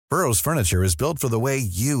Burrow's furniture is built for the way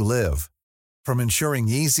you live. From ensuring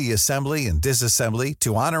easy assembly and disassembly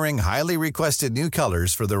to honoring highly requested new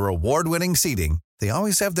colors for their award-winning seating, they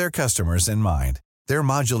always have their customers in mind. Their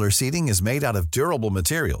modular seating is made out of durable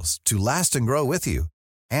materials to last and grow with you.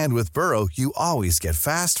 And with Burrow, you always get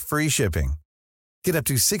fast, free shipping. Get up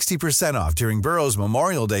to 60% off during Burrow's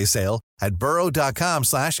Memorial Day sale at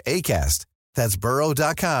burrow.com/ACAST. That's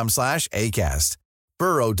burrow.com/ACAST.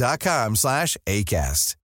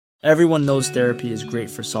 burrow.com/ACAST. Everyone knows therapy is great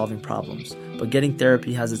for solving problems, but getting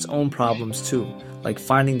therapy has its own problems too, like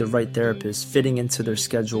finding the right therapist, fitting into their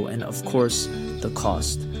schedule, and of course, the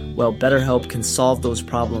cost. Well, BetterHelp can solve those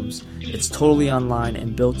problems. It's totally online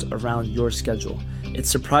and built around your schedule.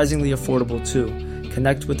 It's surprisingly affordable too.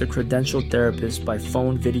 Connect with a credentialed therapist by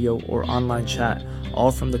phone, video, or online chat,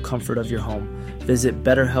 all from the comfort of your home. Visit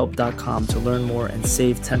BetterHelp.com to learn more and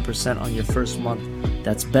save 10% on your first month.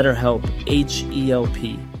 That's BetterHelp,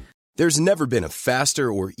 H-E-L-P. There's never been a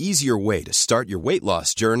faster or easier way to start your weight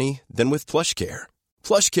loss journey than with PlushCare.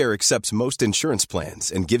 PlushCare accepts most insurance plans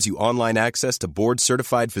and gives you online access to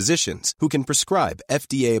board-certified physicians who can prescribe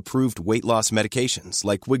FDA-approved weight loss medications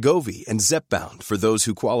like Wegovy and Zepbound for those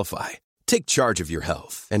who qualify. Take charge of your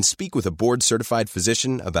health and speak with a board-certified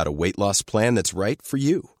physician about a weight loss plan that's right for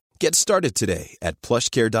you. Get started today at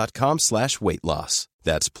plushcare.com/weight loss.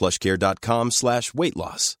 That's plushcare.com/weight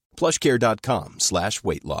loss.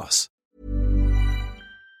 plushcare.com/weight loss.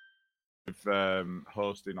 With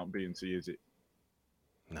hosting on B&T, is it?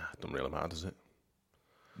 Nah, it doesn't really matter, does it?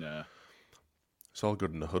 Yeah. It's all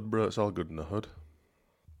good in the hood, bro. It's all good in the hood.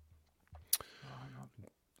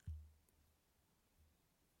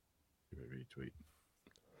 Give a retweet.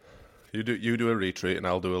 You do a retreat, and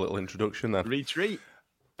I'll do a little introduction then. Retreat.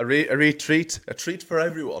 A retreat, a treat for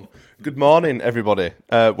everyone. Good morning, everybody.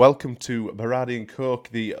 Welcome to Berardi and Coke,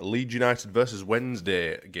 the Leeds United versus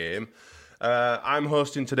Wednesday game. I'm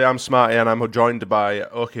hosting today. I'm Smarty, and I'm joined by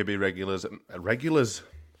OKB regulars.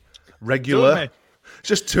 Regular. It's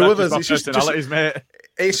just two of us. It's just mate.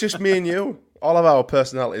 It's just me and you. All of our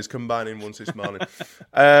personalities combining once this morning.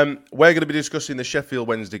 We're going to be discussing the Sheffield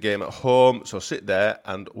Wednesday game at home. So sit there,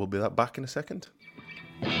 and we'll be back in a second.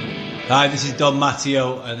 Hi, this is Don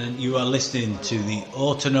Matteo, and you are listening to the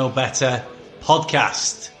Ought to Know Better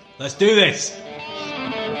podcast. Let's do this.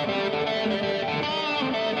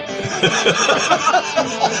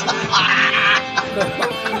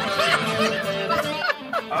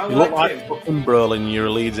 You look like fucking Brolin, you're a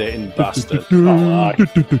Leeds hating bastard. Look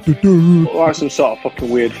like some sort of fucking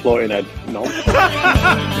weird floating head. No.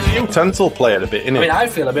 You utensil player a bit, innit? I mean, I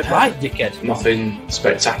feel a bit right, dickhead. Nothing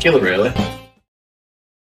spectacular, really.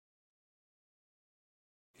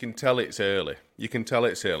 You can tell it's early.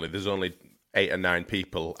 There's only 8 or 9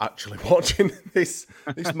 people actually watching this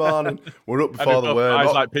morning. We're up before the world.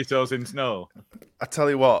 Eyes like pitos in snow. I tell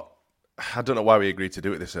you what, I don't know why we agreed to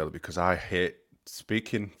do it this early, because I hate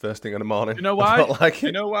speaking first thing in the morning. You know why? I don't like it.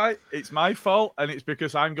 You know why? It's my fault, and it's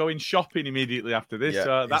because I'm going shopping immediately after this. Yeah,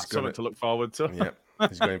 so that's something to look forward to. Yeah,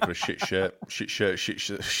 he's going for a shit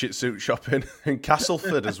suit shopping in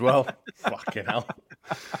Castleford as well. Fucking hell.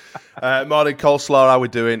 Morning, Coleslaw, how we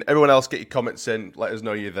doing? Everyone else, get your comments in. Let us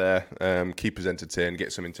know you're there. Keep us entertained.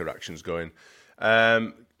 Get some interactions going.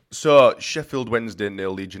 So, Sheffield Wednesday 0,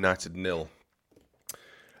 Leeds United 0.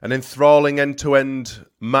 An enthralling end-to-end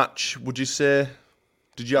match, would you say?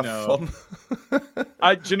 Did you have fun?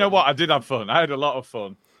 Do you know what? I did have fun. I had a lot of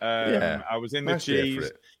fun. I was in the nice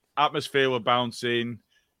cheese. Atmosphere were bouncing.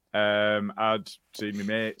 I'd seen my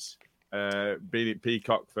mates. Been at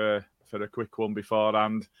Peacock for a quick one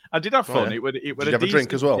beforehand. I did have fun. Oh, yeah. It was did you have a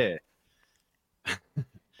drink as well? Day.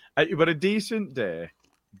 It was a decent day,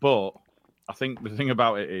 but I think the thing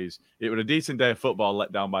about it is it was a decent day of football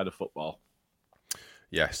let down by the football.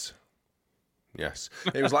 Yes.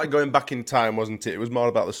 It was like going back in time, wasn't it? It was more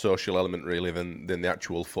about the social element, really, than the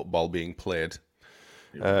actual football being played.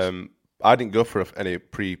 I didn't go for any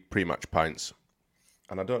pre-match pints.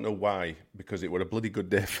 And I don't know why, because it was a bloody good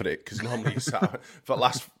day for it. Because normally for the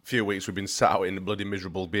last few weeks, we've been sat out in the bloody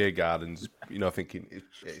miserable beer gardens, thinking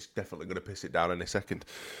it's definitely going to piss it down in a second.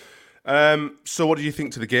 So what did you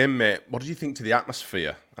think to the game, mate? What did you think to the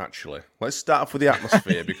atmosphere, actually? Let's start off with the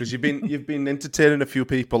atmosphere, because you've been entertaining a few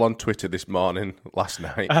people on Twitter this morning, last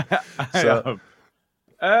night. So,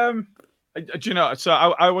 do you know, so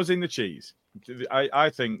I was in the cheese. I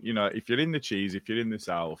think, if you're in the cheese, if you're in the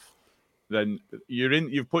South, then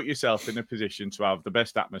you've put yourself in a position to have the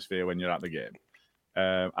best atmosphere when you're at the game.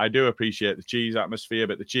 I do appreciate the cheese atmosphere,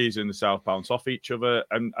 but the cheese and the South bounce off each other,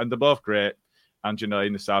 and they're both great. And,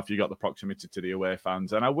 in the South, you got the proximity to the away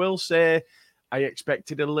fans. And I will say I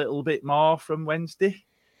expected a little bit more from Wednesday.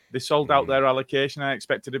 they sold out their allocation. I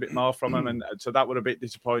expected a bit more from them, and so that was a bit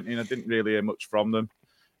disappointing. I didn't really hear much from them.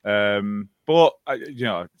 But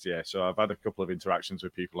so I've had a couple of interactions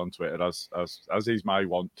with people on Twitter, as is my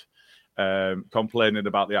wont, complaining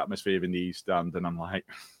about the atmosphere in the East Stand, and I'm like,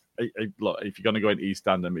 look, if you're going to go into East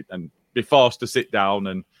Stand and be forced to sit down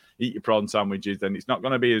and eat your prawn sandwiches, then it's not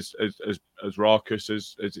going to be as raucous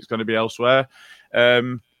as it's going to be elsewhere.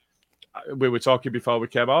 We were talking before we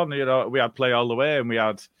came on, we had Play All the Way, and we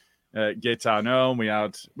had Gaetano, and we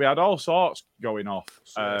had all sorts going off.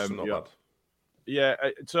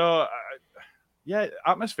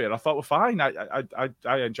 Atmosphere I thought were fine. I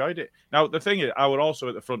enjoyed it. Now the thing is, I were also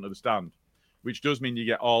at the front of the stand, which does mean you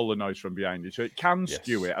get all the noise from behind you, so it can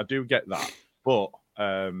skew it. I do get that, but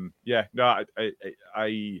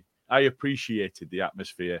I appreciated the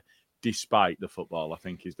atmosphere despite the football, I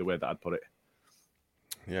think is the way that I'd put it.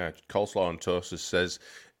 Yeah, Coleslaw on Toasters says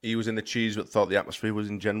he was in the cheese but thought the atmosphere was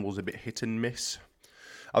in general was a bit hit and miss.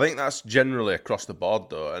 I think that's generally across the board,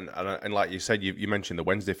 though, and like you said, you mentioned the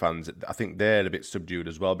Wednesday fans. I think they're a bit subdued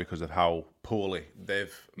as well because of how poorly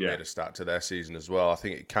they've made a start to their season as well. I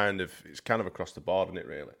think it's kind of across the board, isn't it?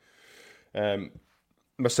 Really.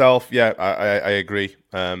 Myself, I agree.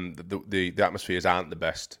 The atmospheres aren't the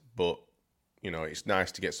best, but it's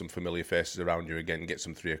nice to get some familiar faces around you again. Get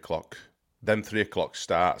some 3 o'clock. Them 3 o'clock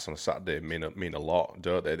starts on a Saturday mean a lot,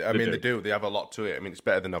 don't they? They do. They have a lot to it. I mean, it's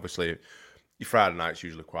better than obviously. Your Friday night's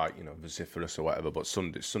usually quite, vociferous or whatever, but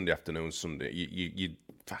Sunday afternoon, you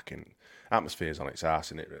fucking atmosphere's on its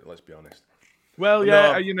arse, innit? Let's be honest. Well,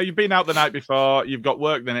 you've been out the night before, you've got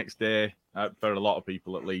work the next day, for a lot of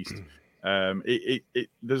people at least.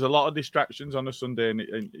 There's a lot of distractions on a Sunday,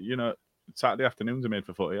 and Saturday afternoons are made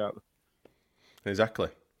for footy, aren't they? Exactly.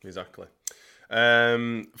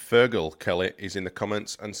 Fergal Kelly is in the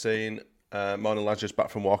comments and saying, morning lads, just back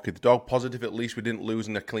from walking the dog. Positive, at least we didn't lose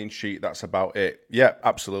in a clean sheet. That's about it. Yeah,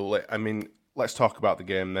 absolutely. I mean, let's talk about the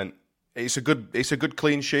game then. It's a good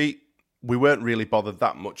clean sheet. We weren't really bothered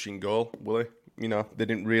that much in goal, were they? They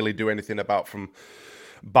didn't really do anything about from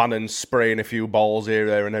Bannon spraying a few balls here,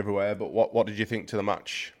 there, and everywhere. But what did you think to the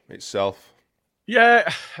match itself? Yeah,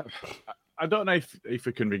 I don't know if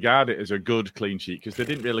we can regard it as a good clean sheet because they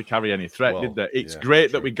didn't really carry any threat, did they? It's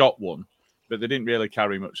great that we got one, but they didn't really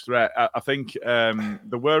carry much threat. I think there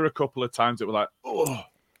were a couple of times that were like, oh,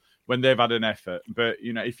 when they've had an effort. But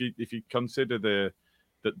if you consider the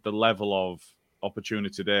level of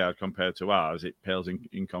opportunity they had compared to ours, it pales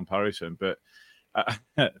in comparison. But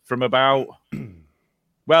from about,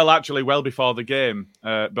 well before the game,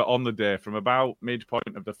 but on the day, from about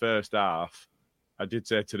midpoint of the first half, I did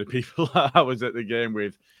say to the people I was at the game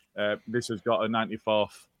with, this has got a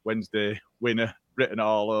 94th Wednesday winner written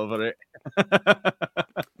all over it.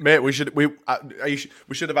 Mate, we should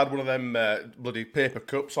have had one of them bloody paper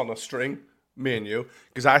cups on a string, me and you,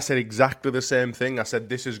 because I said exactly the same thing. I said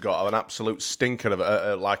this has got an absolute stinker of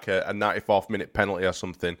a 94th minute penalty or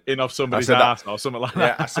something in off somebody's ass or something like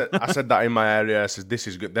that. Yeah, I said that in my area. I said this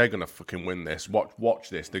is good. They're gonna fucking win this.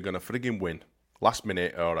 Watch this. They're gonna frigging win. Last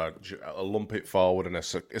minute or a lump it forward and a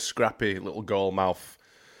scrappy little goal mouth.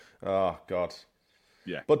 Oh God.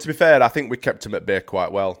 Yeah. But to be fair, I think we kept him at bay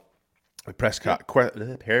quite well. We pressed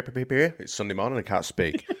it's Sunday morning, I can't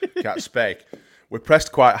speak. We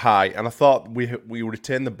pressed quite high, and I thought we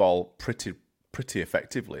retained the ball pretty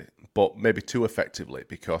effectively, but maybe too effectively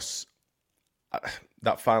because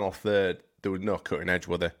that final third there was no cutting edge,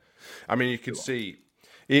 were there? I mean, you could see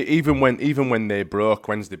even when Wednesday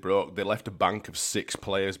broke, they left a bank of 6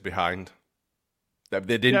 players behind.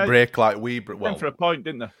 They didn't break like we broke. Went for a point,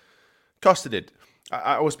 didn't they? Of course they did.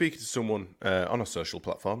 I was speaking to someone on a social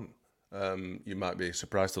platform. You might be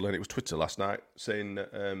surprised to learn it was Twitter last night, saying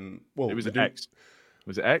that. It was X.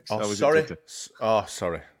 Was it X? Oh, or was sorry. It Twitter? Oh,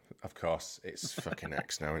 sorry. Of course, it's fucking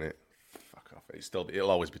X now, isn't it? Fuck off. It'll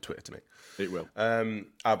always be Twitter to me. It will.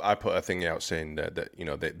 I put a thing out saying that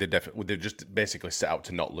they just basically set out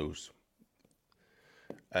to not lose.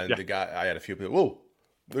 And the guy, I had a few people. Whoa.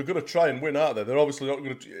 They're going to try and win, aren't they? They're obviously not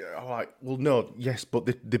going to... I'm like, well, no, yes, but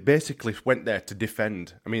they basically went there to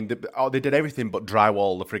defend. I mean, they did everything but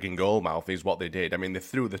drywall the frigging goal mouth is what they did. I mean, they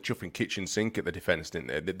threw the chuffing kitchen sink at the defence,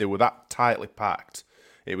 didn't they? They were that tightly packed.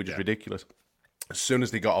 It was just ridiculous. As soon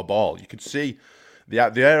as they got a ball, you could see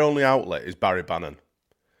their only outlet is Barry Bannon.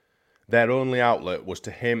 Their only outlet was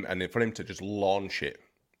to him, and for him to just launch it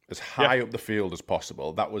as high up the field as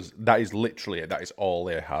possible. That is literally it. That is all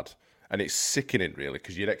they had. And it's sickening, really,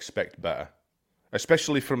 because you'd expect better,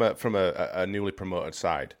 especially from a newly promoted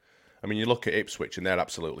side. I mean, you look at Ipswich and they're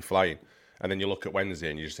absolutely flying, and then you look at Wednesday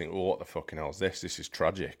and you just think, "Oh, what the fucking hell is this? This is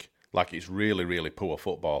tragic." Like it's really, really poor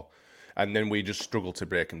football. and then we just struggled to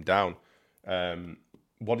break them down. How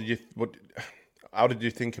did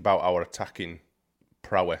you think about our attacking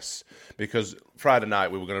prowess? Because Friday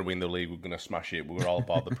night we were going to win the league, we were going to smash it, we were all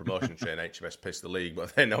about the promotion train, HMS pissed the league,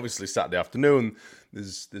 but then obviously Saturday afternoon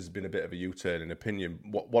there's been a bit of a U-turn in opinion.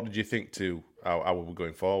 What did you think to how we were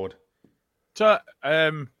going forward? So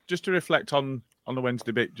just to reflect on the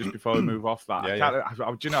Wednesday bit, just before we move off that,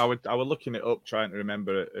 I was looking it up trying to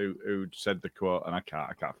remember who said the quote, and I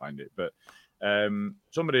can't find it, but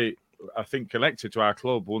somebody I think connected to our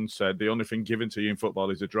club once said the only thing given to you in football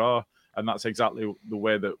is a draw. And that's exactly the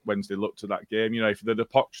way that Wednesday looked at that game. You know, if they'd have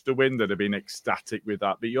poached to win, they'd have been ecstatic with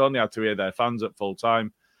that. But you only had to hear their fans at full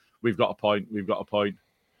time. We've got a point. We've got a point.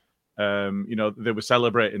 You know, they were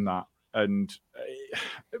celebrating that.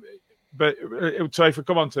 But so if we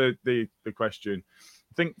come on to the question,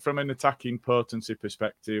 I think from an attacking potency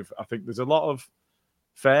perspective, I think there's a lot of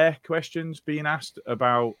fair questions being asked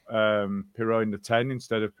about Pirot in the 10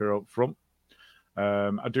 instead of Pirot up front.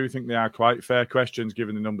 I do think they are quite fair questions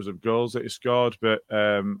given the numbers of goals that he scored, but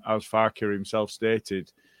as Farke himself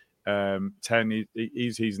stated, 10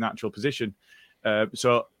 is his natural position.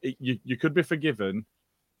 So you could be forgiven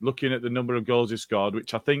looking at the number of goals he scored,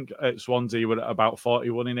 which I think at Swansea were at about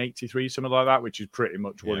 41 in 83, something like that, which is pretty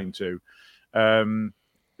much 1 in 2,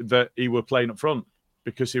 that he were playing up front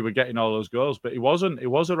because he were getting all those goals. But he wasn't. He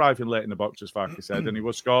was arriving late in the box, as Farke said, and he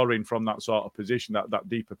was scoring from that sort of position, that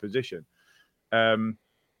deeper position.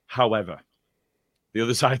 However, the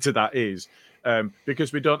other side to that is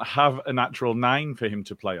because we don't have a natural 9 for him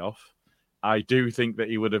to play off, I do think that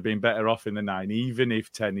he would have been better off in the 9, even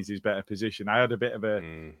if 10 is his better position. I had a bit of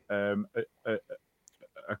a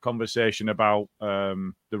conversation about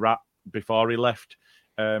the Rat before he left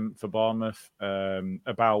for Bournemouth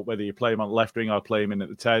about whether you play him on the left wing or play him in at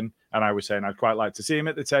the 10. And I was saying I'd quite like to see him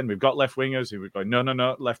at the 10. We've got left wingers. He was going,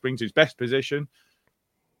 no, left wing's his best position.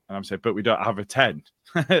 And I'm saying, but we don't have a 10,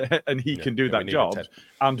 and he can do that job,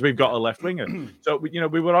 and we've got a left winger. So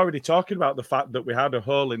we were already talking about the fact that we had a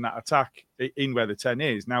hole in that attack in where the 10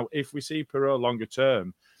 is. Now, if we see Pirot longer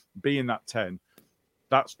term being that 10,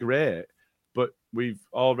 that's great. But we've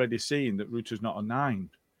already seen that Ruter's not a 9.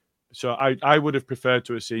 So I would have preferred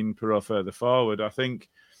to have seen Pirot further forward. I think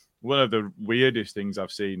one of the weirdest things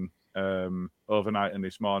I've seen overnight and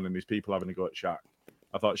this morning is people having a go at Shaq.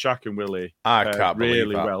 I thought Shaq and Willie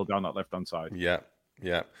really well down that left-hand side. Yeah.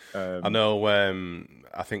 I know,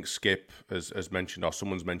 I think Skip has mentioned, or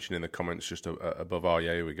someone's mentioned in the comments just above,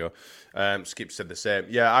 here we go. Skip said the same.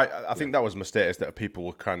 Yeah, I think that was my status that people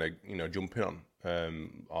were kind of, jumping on,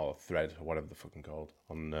 or thread, or whatever the fucking called,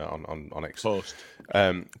 on X.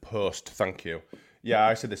 Post, thank you. Yeah,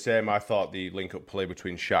 I said the same. I thought the link-up play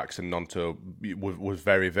between Shax and Nonto was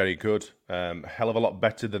very, very good. Hell of a lot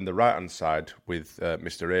better than the right-hand side with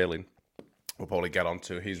Mr. Ayling. We'll probably get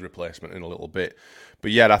onto his replacement in a little bit.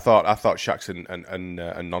 But yeah, I thought Shax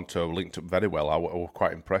and Nonto linked up very well. I was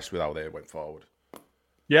quite impressed with how they went forward.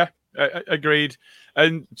 Yeah, agreed.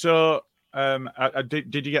 And so,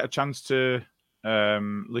 did you get a chance to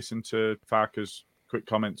listen to Farke's quick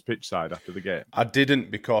comments pitch side after the game? I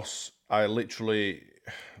didn't, because I literally...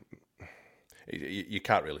 You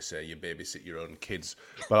can't really say you babysit your own kids,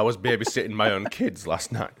 but I was babysitting my own kids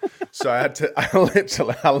last night, so I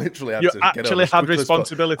literally had you to. You actually had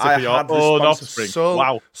responsibility for your own offspring.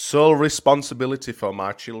 Sole responsibility for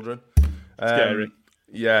my children. Scary.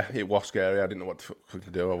 Yeah, it was scary. I didn't know what the fuck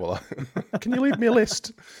to do. Well, can you leave me a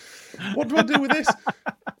list? What do I do with this?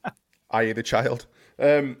 I.e. the child.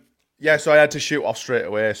 Yeah, so I had to shoot off straight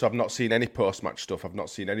away. So I've not seen any post-match stuff. I've not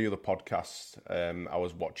seen any other podcasts. I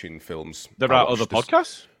was watching films. There are other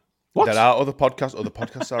podcasts? What? There are other podcasts. Other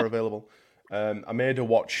podcasts are available. I made her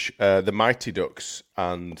watch The Mighty Ducks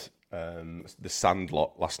and The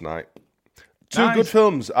Sandlot last night. Two good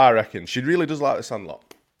films, I reckon. She really does like The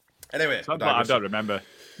Sandlot. Anyway. Sandlot, I don't remember.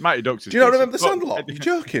 Mighty Ducks is... Do you not remember The Sandlot? You're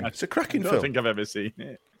joking. It's a cracking film. I don't think I've ever seen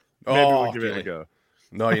it. Maybe we'll give it a go.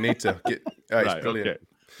 No, you need to. It's brilliant. Okay.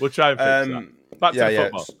 We'll try and fix that. Back to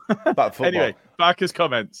football. Back to football. Anyway, Farke's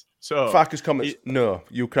comments. Farke's comments. No,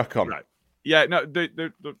 you crack on. Right. Yeah, no,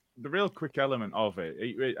 the real quick element of it,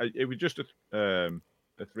 it was just a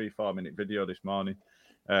 3-4 minute video this morning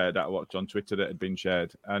that I watched on Twitter that had been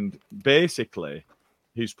shared. And basically,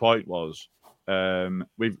 his point was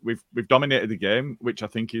we've dominated the game, which I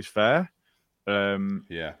think is fair.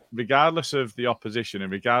 Regardless of the opposition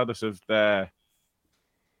and regardless of their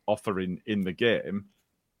offering in the game,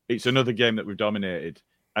 it's another game that we've dominated.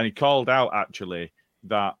 And he called out, actually,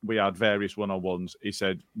 that we had various one-on-ones. He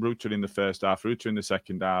said Ruter in the first half, Ruter in the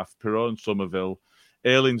second half, Pirot and Somerville,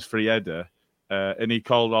 Ayling's free header, And he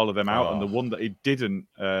called all of them out. And the one that he didn't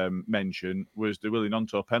mention was the Willie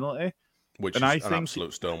Gnonto penalty. Which and is I an think,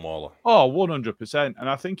 absolute stonewaller. Oh, 100%. And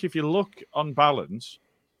I think if you look on balance,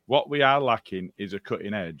 what we are lacking is a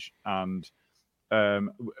cutting edge. And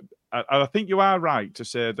I think you are right to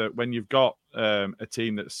say that when you've got a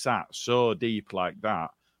team that's sat so deep like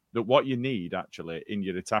that what you need actually in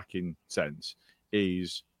your attacking sense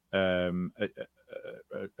is an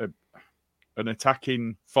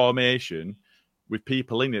attacking formation with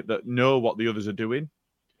people in it that know what the others are doing.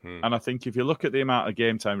 And I think if you look at the amount of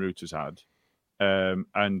game time Ruter's had,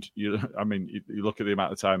 and you look at the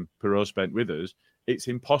amount of time Perot spent with us, it's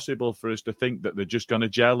impossible for us to think that they're just going to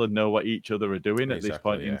gel and know what each other are doing at this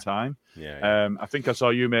point in time. I think I saw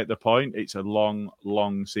you make the point. It's a long,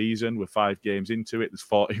 long season. We're 5 games into it. There's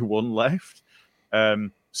 41 left.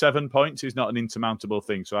 7 points is not an insurmountable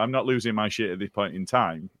thing. So I'm not losing my shit at this point in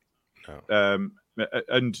time. No.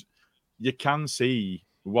 And you can see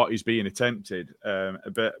what is being attempted.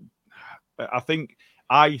 But I think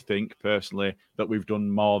personally that we've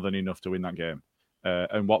done more than enough to win that game.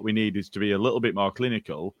 And what we need is to be a little bit more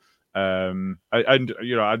clinical. I made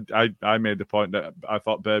the point that I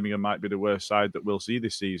thought Birmingham might be the worst side that we'll see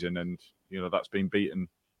this season. And, that's been beaten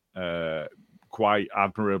quite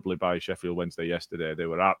admirably by Sheffield Wednesday yesterday. They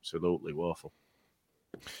were absolutely woeful.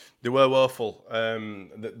 They were woeful.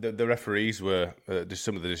 The referees were,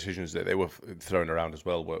 some of the decisions that they were throwing around as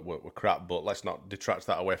well were crap, but let's not detract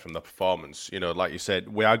that away from the performance. Like you said,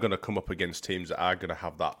 we are going to come up against teams that are going to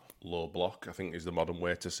have that low block, I think is the modern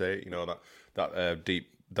way to say it,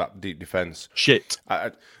 that deep defence. Shit.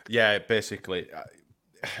 Basically.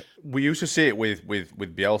 We used to see it with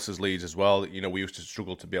Bielsa's leads as well. We used to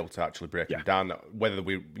struggle to be able to actually break them down, whether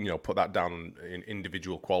we, put that down in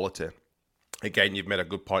individual quality. Again, you've made a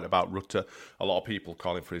good point about Rutter. A lot of people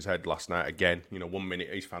calling for his head last night. Again, 1 minute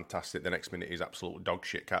he's fantastic, the next minute he's absolute dog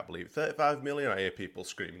shit. Can't believe it. 35 million. I hear people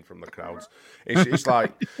screaming from the crowds. It's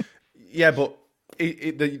like, but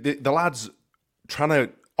the lad's trying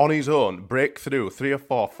to, on his own, break through 3 or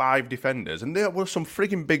 4, 5 defenders. And there were some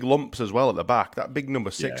frigging big lumps as well at the back. That big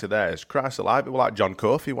number 6 of theirs, Christ alive, it was like John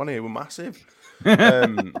Kofi, wasn't he? He was massive.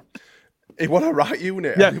 It was a right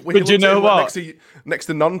unit. Yeah, but you know what? Next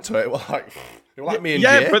to Gnonto, it was like me and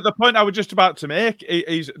Jay. But the point I was just about to make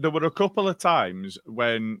is there were a couple of times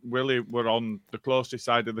when Willie were on the closest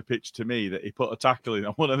side of the pitch to me that he put a tackle in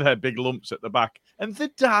on one of their big lumps at the back and they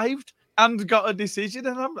dived and got a decision.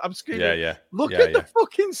 And I'm screaming, look at the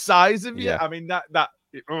fucking size of you. Yeah. I mean, that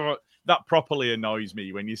properly annoys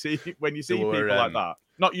me when you see people like that,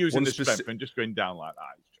 not using the strength and just going down like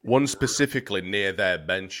that. One specifically near their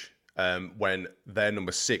bench. When their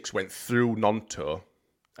number 6 went through Gnonto,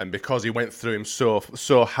 and because he went through him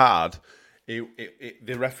so hard,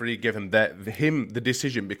 the referee gave him the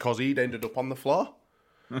decision because he'd ended up on the floor.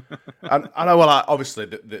 and I was like, obviously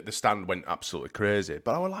the stand went absolutely crazy,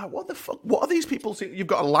 but I was like, what the fuck? What are these people saying? You've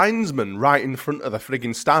got a linesman right in front of the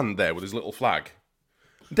frigging stand there with his little flag.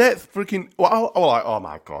 They're freaking. Well, I was like, oh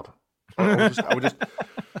my god! I was just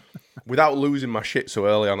without losing my shit so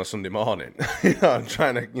early on a Sunday morning, I'm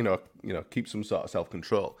trying to, keep some sort of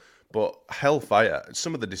self-control. But hellfire,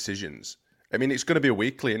 some of the decisions. I mean, it's going to be a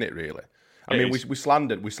weekly, isn't it? Really. I mean, we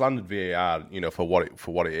slandered VAR, for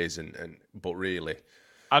what it is, but really.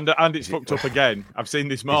 And it's fucked up again. I've seen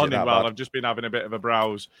this morning while I've just been having a bit of a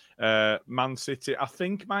browse. Man City, I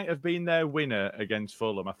think, might have been their winner against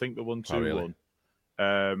Fulham. I think they won 2-1.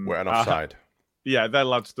 We're an offside. Yeah, their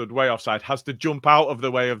lad stood way offside, has to jump out of the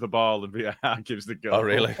way of the ball, and VAR gives the goal. Oh,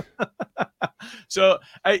 really? So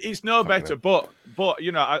it's no better. But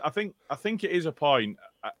I think it is a point.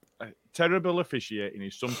 Terrible officiating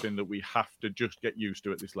is something that we have to just get used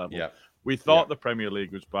to at this level. Yeah. We thought the Premier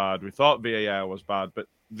League was bad. We thought VAR was bad. But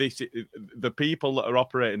the people that are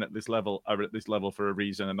operating at this level are at this level for a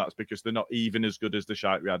reason, and that's because they're not even as good as the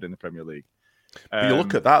shite we had in the Premier League. But you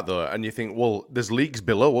look at that, though, and you think, well, there's leagues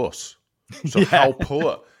below us. So how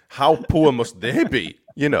poor must they be?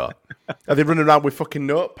 Are they running around with fucking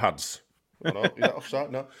notepads? Is that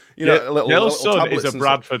offside? No. Gail's son is a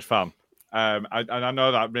Bradford fan. And I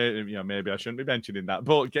know that maybe I shouldn't be mentioning that,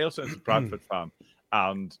 but Gail's son's a Bradford fan,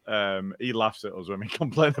 and he laughs at us when we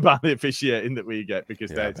complain about the officiating that we get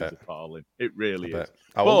because theirs is appalling. It really is.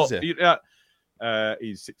 How old is he?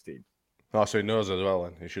 He's 16. Oh, so he knows as well,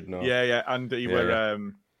 then he should know. Yeah, and he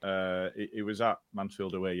he was at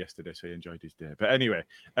Mansfield away yesterday, so he enjoyed his day. But anyway,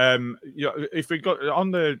 if we got on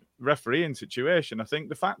the refereeing situation, I think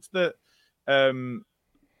the fact that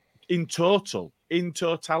in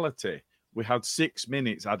totality, we had 6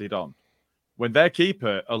 minutes added on, when their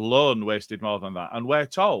keeper alone wasted more than that, and we're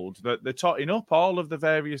told that they're totting up all of the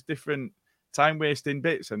various different time-wasting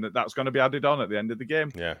bits, and that's going to be added on at the end of the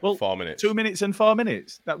game. Yeah, well, 4 minutes. 2 minutes and 4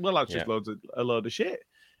 minutes. That's just a load of shit.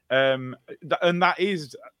 And that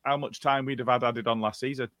is how much time we'd have had added on last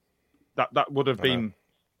season. That would have been,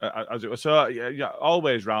 as it was. So, yeah,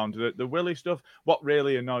 always round. The Willie stuff, what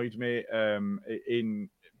really annoyed me in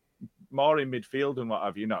midfield and what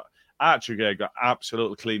have you, Archer got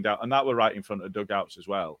absolutely cleaned out, and that were right in front of dugouts as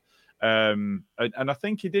well. And I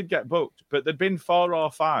think he did get booked, but there'd been 4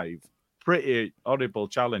 or 5 pretty horrible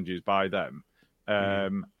challenges by them.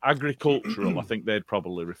 Agricultural, I think they'd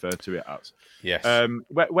probably refer to it as. Yes.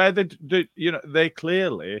 Where they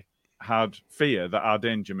clearly had fear that our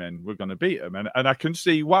danger men were going to beat them, and I can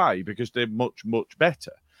see why, because they're much, much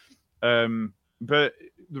better. But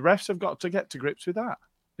the refs have got to get to grips with that.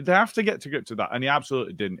 They have to get to grips with that, and he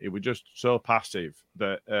absolutely didn't. It was just so passive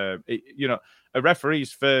that a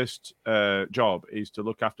referee's first job is to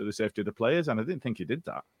look after the safety of the players, and I didn't think he did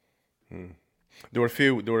that. There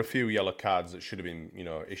were a few yellow cards that should have been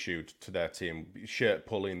issued to their team. Shirt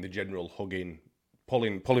pulling, the general hugging,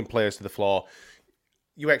 pulling players to the floor.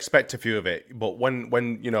 You expect a few of it, but when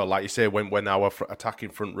like you say, when our attacking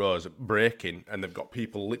front rows are breaking and they've got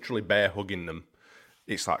people literally bear hugging them,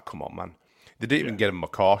 it's like, come on, man. They didn't even get them a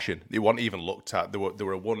caution. They weren't even looked at. There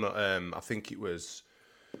were one. I think it was.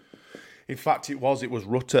 In fact, it was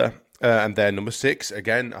Rutter and their number 6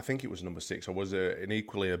 again. I think it was number 6, or was an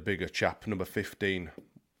equally a bigger chap, number 15.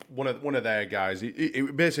 One of their guys. He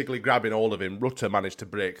basically grabbing hold of him. Rutter managed to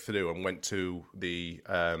break through and went to the.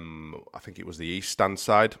 I think it was the east stand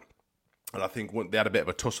side, and I think they had a bit of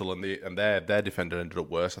a tussle, and their defender ended up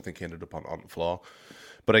worse. I think he ended up on the floor.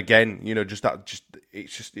 But again,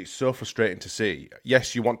 it's so frustrating to see.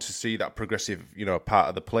 Yes, you want to see that progressive, part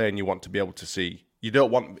of the play, and you want to be able to see. You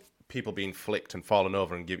don't want people being flicked and falling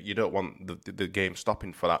over, and you don't want the game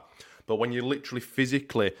stopping for that. But when you're literally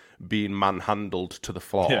physically being manhandled to the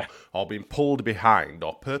floor, or being pulled behind,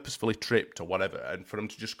 or purposefully tripped, or whatever, and for them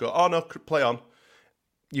to just go, "Oh no, play on,"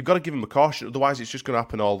 you've got to give them a caution. Otherwise, it's just going to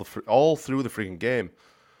happen all through the freaking game.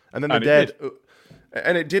 And then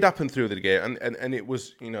And it did happen through the game, and it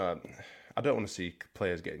was, I don't want to see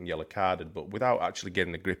players getting yellow carded, but without actually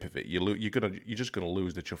getting a grip of it, you're just gonna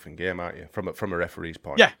lose the chuffing game, aren't you? From a referee's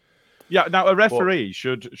point. Yeah. Now a referee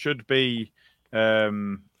should be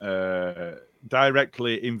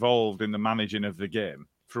directly involved in the managing of the game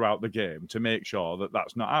throughout the game to make sure that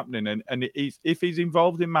that's not happening. And if he's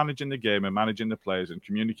involved in managing the game and managing the players and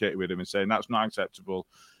communicating with them and saying that's not acceptable,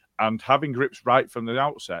 and having grips right from the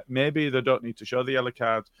outset, maybe they don't need to show the yellow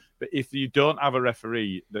cards. But if you don't have a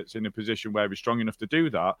referee that's in a position where he's strong enough to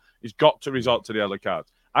do that, he's got to resort to the yellow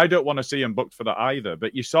cards. I don't want to see him booked for that either,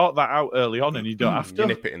 but you sort that out early on and you don't have to. You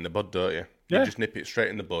nip it in the bud, don't you? You just nip it straight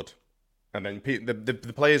in the bud. And then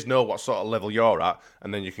the players know what sort of level you're at,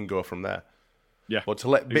 and then you can go from there. Yeah. But to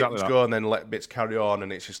let bits go and then let bits carry on,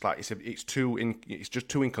 and it's just like it's just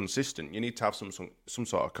too inconsistent. You need to have some sort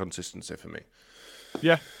of consistency for me.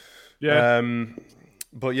 Yeah.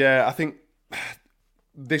 But yeah, I think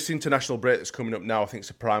this international break that's coming up now, I think it's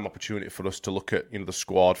a prime opportunity for us to look at the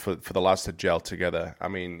squad for the lads to gel together. I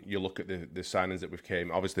mean, you look at the signings that we've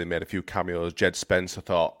came. Obviously, they made a few cameos. Jed Spence, I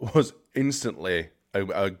thought, was instantly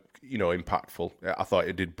impactful. I thought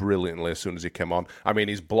he did brilliantly as soon as he came on. I mean,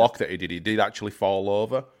 his block that he did actually fall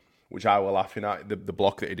over, which I were laughing at. The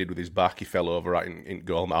block that he did with his back, he fell over right in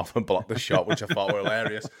goal mouth and blocked the shot, which I thought were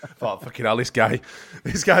hilarious. I thought, fucking hell, this guy's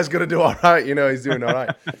going to do all right. He's doing all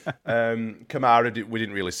right. Kamara, we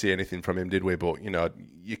didn't really see anything from him, did we? But,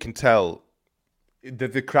 you can tell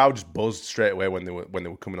the crowd just buzzed straight away when they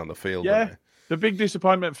were coming on the field. Yeah, the big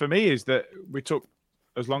disappointment for me is that we took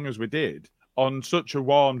as long as we did on such a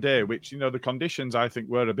warm day, which, the conditions, I think,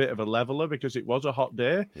 were a bit of a leveler because it was a hot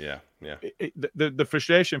day. Yeah. The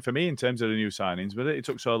frustration for me in terms of the new signings was it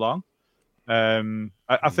took so long.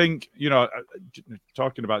 I think,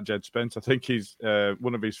 talking about Jed Spence, I think he's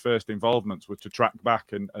one of his first involvements was to track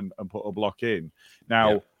back and put a block in.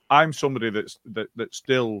 Now, I'm somebody that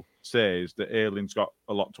still says that Ayling's got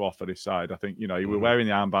a lot to offer this side. I think, he was wearing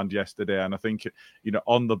the armband yesterday, and I think,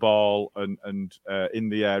 on the ball and in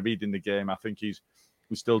the air, reading the game, I think he's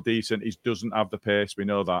still decent. He doesn't have the pace. We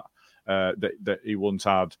know that that he once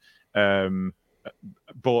had.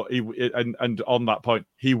 But and on that point,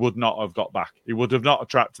 he would not have got back. He would have not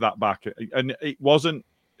attracted that back, and it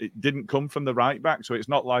didn't come from the right back. So it's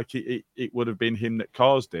not like it would have been him that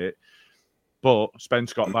caused it. But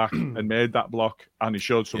Spence got back and made that block, and he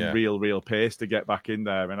showed some real pace to get back in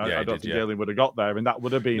there. And I don't think Ayling would have got there, and that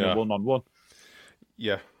would have been a one-on-one.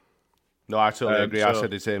 Yeah. No, I totally agree. I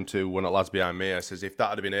said the same to one of the lads behind me. I says if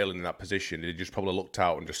that had been Ayling in that position, he'd just probably looked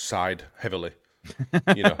out and just sighed heavily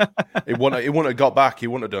You know, he wouldn't have got back. He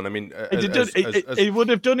wouldn't have done. I mean, he would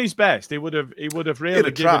have done his best. He would have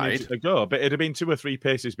really given it a go, but it'd have been 2 or 3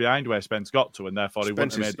 paces behind where Spence got to, and therefore he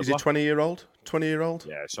wouldn't have made the block. Is he 20-year-old? 20-year-old?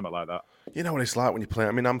 Yeah, something like that. You know what it's like when you play.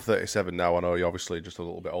 I mean, I'm 37 now. I know you're obviously just a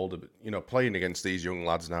little bit older, but you know, playing against these young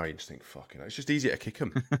lads now, you just think, fucking, it's just easy to kick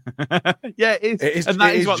them. Yeah, it is. And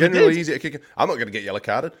that is generally easy to kick them. I'm not going to get yellow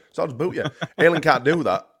carded, so I'll just boot you. Ailing can't do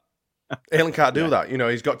that. Ailing can't do that. You know,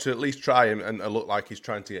 he's got to at least try and look like he's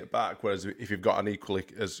trying to get back. Whereas if you've got an equally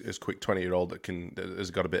as quick 20-year-old that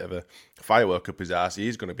has got a bit of a firework up his ass,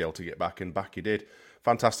 he's going to be able to get back, and back he did.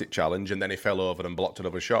 Fantastic challenge, and then he fell over and blocked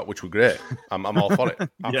another shot, which was great. I'm all for it.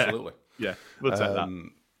 Absolutely. Yeah, we'll take that.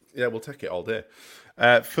 Yeah, we'll take it all day.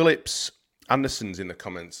 Phillips Anderson's in the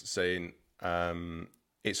comments saying,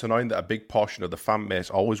 it's annoying that a big portion of the fan base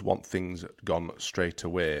always want things gone straight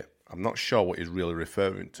away. I'm not sure what he's really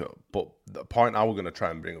referring to, but the point I was going to try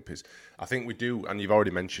and bring up is, I think we do, and you've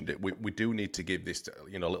already mentioned it, we do need to give this,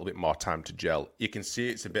 a little bit more time to gel. You can see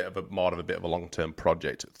it's more of a long-term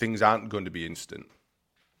project. Things aren't going to be instant.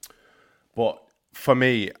 But for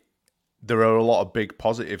me, there are a lot of big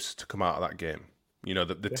positives to come out of that game. You know,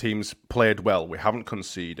 the teams played well. We haven't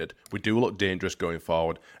conceded. We do look dangerous going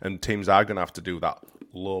forward, and teams are going to have to do that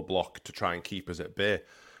low block to try and keep us at bay.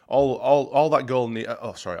 All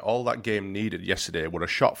that game needed yesterday were a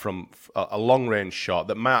shot from a long range shot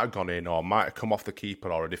that might have gone in or might have come off the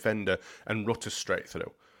keeper or a defender and Rutter straight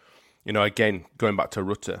through. You know, again, going back to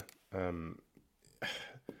Rutter,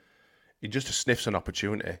 he just sniffs an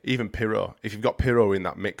opportunity. Even Pirro, if you've got Pirro in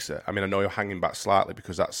that mixer, I mean, I know you're hanging back slightly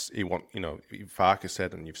because Farke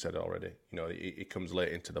said, and you've said it already, he comes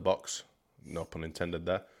late into the box. No pun intended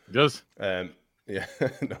there. He does. Yeah,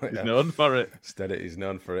 he's known for it. He's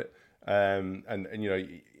known for it. And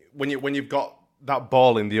when you've got that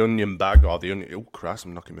ball in the onion bag or the onion, oh Christ,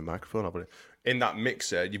 I'm knocking my microphone over it. In that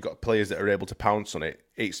mixer, you've got players that are able to pounce on it.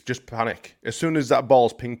 It's just panic. As soon as that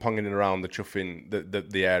ball's ping-ponging around the chuffing,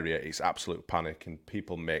 the area, it's absolute panic, and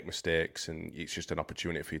people make mistakes, and it's just an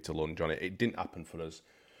opportunity for you to lunge on it. It didn't happen for us.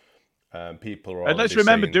 People are. And let's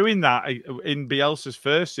remember doing that in Bielsa's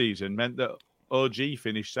first season meant that OG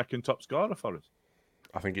finished second top scorer for us.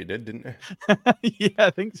 I think he did, didn't he? Yeah, I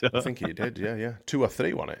think so. I think he did, yeah. 2 or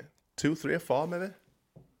 3, wasn't it? 2, 3 or 4, maybe?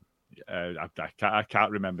 I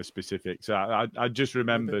can't remember specifics. I just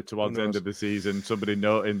remember towards the end of the season somebody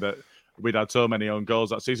noting that we'd had so many own goals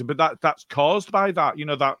that season, but that's caused by that.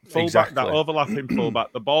 That fullback, that overlapping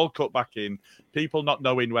fullback, the ball cut back in, people not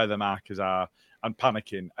knowing where the markers are and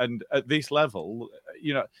panicking. And at this level,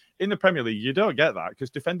 in the Premier League, you don't get that because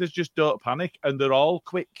defenders just don't panic and they're all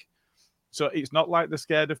quick. So it's not like they're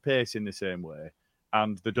scared of pace in the same way,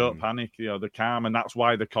 and they don't panic. They're calm, and that's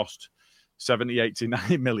why they cost 70,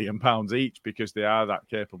 89 million pounds each, because they are that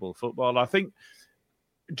capable footballer. I think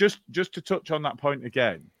just to touch on that point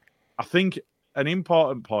again, I think an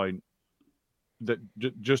important point that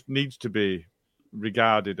just needs to be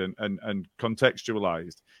regarded and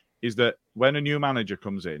contextualized is that when a new manager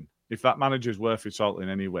comes in, if that manager's worth his salt in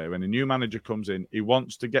any way, when a new manager comes in, he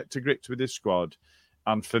wants to get to grips with his squad.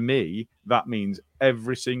 And for me, that means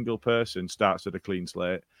every single person starts at a clean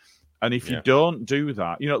slate. And if you don't do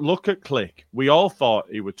that, look at Click. We all thought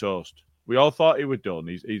he would toast. We all thought he would done.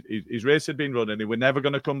 His race had been running. He was never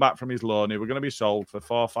going to come back from his loan. He was going to be sold for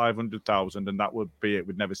 400,000 or 500,000, and that would be it.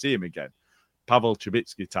 We'd never see him again. Pavel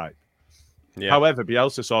Chibitsky type. Yeah. However,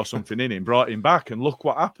 Bielsa saw something in him, brought him back, and look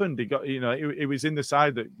what happened. He got, he was in the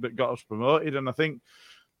side that got us promoted. And I think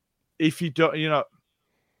if you don't,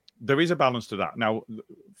 there is a balance to that. Now,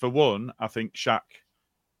 for one, I think Shaq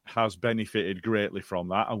has benefited greatly from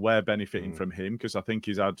that, and we're benefiting from him because I think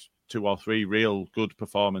he's had 2 or 3 real good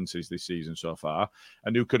performances this season so far.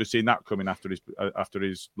 And who could have seen that coming after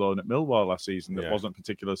his loan at Millwall last season that wasn't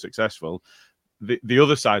particularly successful? The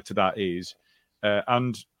other side to that is,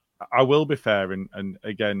 and I will be fair and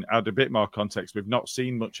again add a bit more context. We've not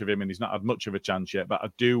seen much of him, and he's not had much of a chance yet. But I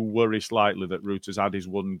do worry slightly that Rutter's had his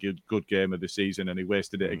one good game of the season, and he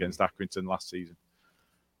wasted it against Accrington last season.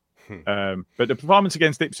 But the performance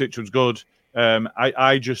against Ipswich was good.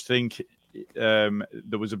 I just think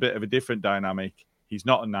there was a bit of a different dynamic. He's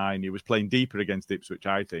not a 9. He was playing deeper against Ipswich,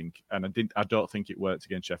 I think, and I don't think it worked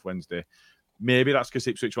against Sheff Wednesday. Maybe that's because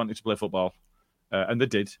Ipswich wanted to play football, and they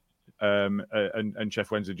did. And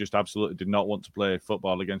Sheff Wednesday just absolutely did not want to play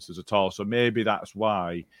football against us at all. So maybe that's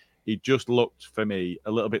why he just looked, for me,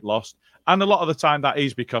 a little bit lost. And a lot of the time that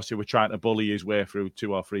is because he was trying to bully his way through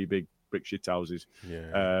 2 or 3 big brick shit houses.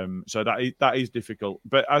 Yeah. So that is difficult.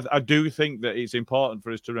 But I do think that it's important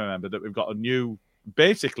for us to remember that we've got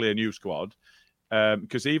basically a new squad.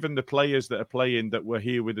 Because even the players that are playing that were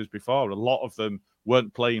here with us before, a lot of them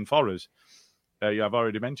weren't playing for us. I've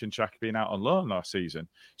already mentioned Shaq being out on loan last season.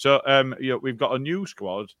 So we've got a new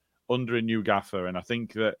squad under a new gaffer, and I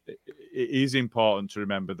think that it is important to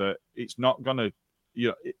remember that it's not going to,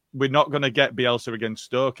 we're not going to get Bielsa against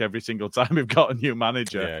Stoke every single time we've got a new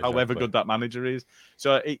manager, exactly. however good that manager is.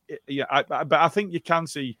 So, but I think you can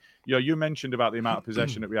see, you mentioned about the amount of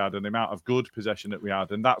possession that we had and the amount of good possession that we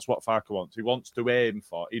had, and that's what Farke wants. He wants to aim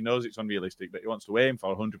for, he knows it's unrealistic, but he wants to aim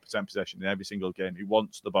for 100% possession in every single game. He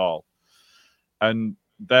wants the ball. And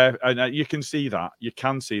you can see that. You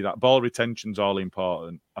can see that. Ball retention's all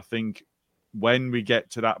important. I think when we get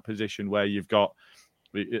to that position where you've got,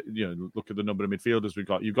 look at the number of midfielders we've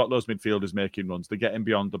got. You've got those midfielders making runs. They're getting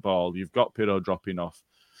beyond the ball. You've got Pirro dropping off.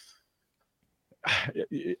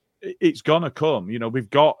 It's going to come. We've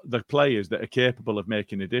got the players that are capable of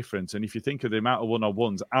making a difference. And if you think of the amount of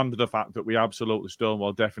one-on-ones and the fact that we absolutely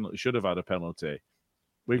Stonewall definitely should have had a penalty,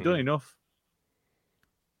 we've done enough.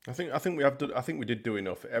 I think we have done. I think we did do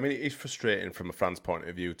enough. I mean, it is frustrating from a fan's point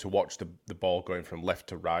of view to watch the ball going from left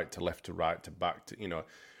to right to back to,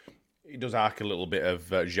 it does arc a little bit of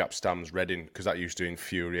Jaap Stam's Reading, because that used to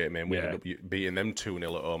infuriate me, and we ended up beating them 2-0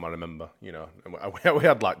 at home, I remember, and we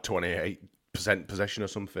had like 28% possession or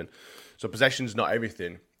something. So possession's not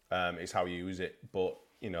everything, it's how you use it. But,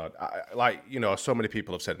 so many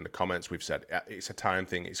people have said in the comments, we've said, it's a time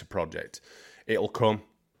thing, it's a project. It'll come,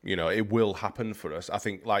 it will happen for us. I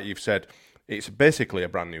think, like you've said, it's basically a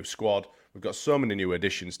brand new squad. We've got so many new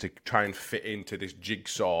additions to try and fit into this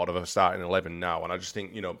jigsaw of a starting 11 now. And I just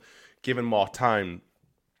think, given more time,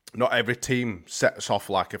 not every team sets off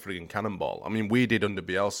like a frigging cannonball. I mean, we did under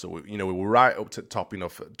Bielsa. We were right up to the top,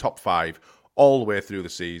 top 5 all the way through the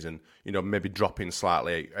season. Maybe dropping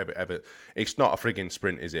slightly. It's not a frigging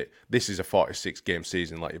sprint, is it? This is a 46-game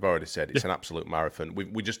season, like you've already said. It's an absolute marathon.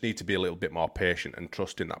 We just need to be a little bit more patient and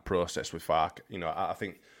trust in that process with Farke. I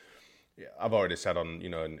think I've already said on,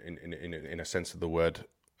 in a sense of the word,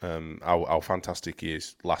 how fantastic he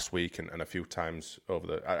is last week and a few times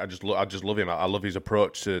over I just love him. I love his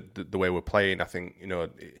approach to the way we're playing. I think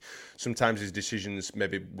sometimes his decisions,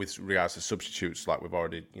 maybe with regards to substitutes, like we've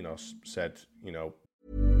already said.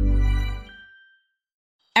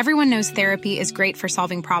 Everyone knows therapy is great for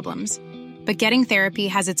solving problems, but getting therapy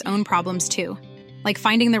has its own problems too, like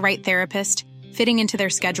finding the right therapist, fitting into their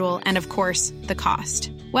schedule, and of course, the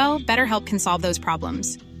cost. Well, BetterHelp can solve those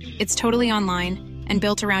problems. It's totally online and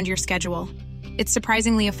built around your schedule. It's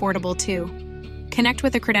surprisingly affordable, too. Connect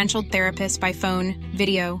with a credentialed therapist by phone,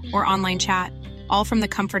 video, or online chat, all from the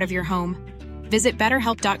comfort of your home. Visit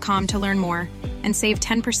BetterHelp.com to learn more and save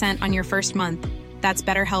 10% on your first month. That's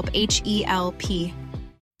BetterHelp, H-E-L-P.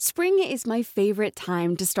 Spring is my favorite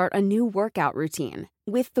time to start a new workout routine.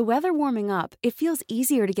 With the weather warming up, it feels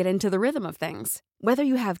easier to get into the rhythm of things. Whether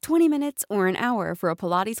you have 20 minutes or an hour for a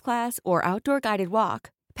Pilates class or outdoor guided walk,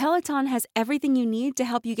 Peloton has everything you need to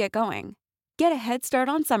help you get going. Get a head start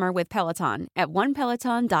on summer with Peloton at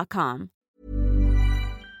onepeloton.com.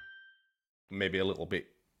 Maybe a little bit.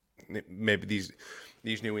 Maybe these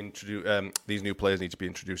new players need to be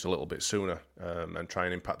introduced a little bit sooner and try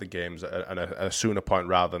and impact the games at a sooner point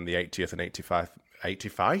rather than the 80th and 85th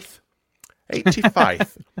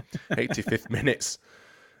minutes.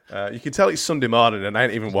 You can tell it's Sunday morning and I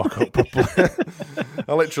ain't even woke up properly.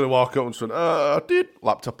 I literally woke up and said, I did.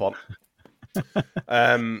 Laptop on.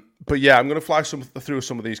 But yeah, I'm going to fly through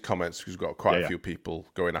some of these comments because we've got quite a few people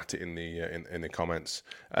going at it in the comments.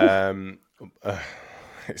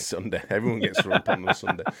 It's Sunday. Everyone gets run on a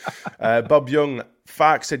Sunday. Bob Young,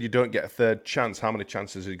 Farke said you don't get a third chance. How many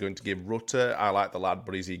chances are you going to give Rutter? I like the lad,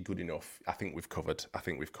 but is he good enough? I think we've covered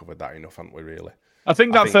that enough, haven't we, really? I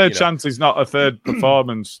think third chance is not a third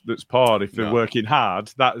performance that's poor if they're working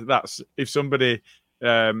hard. That's if somebody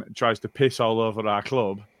tries to piss all over our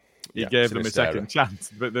club, he gave them a second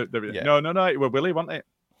chance. But no, it was Willie, wasn't it?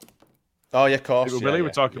 Oh, yeah, of course. It was Willie we're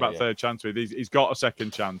talking about third chance with. He's got a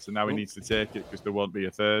second chance, and now he needs to take it because there won't be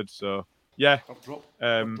a third. So, yeah.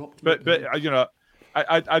 But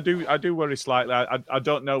I do worry slightly. I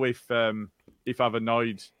don't know if I've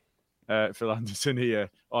annoyed Phil Anderson here,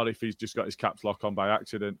 or if he's just got his caps lock on by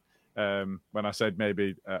accident. When I said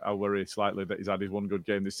maybe I worry slightly that he's had his one good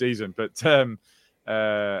game this season, but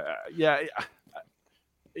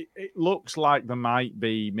it looks like there might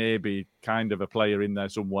be maybe kind of a player in there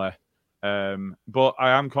somewhere. But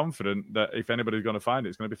I am confident that if anybody's going to find it,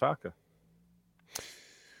 it's going to be Farke.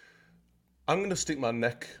 I'm going to stick my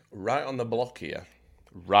neck right on the block here,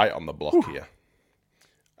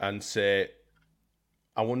 and say,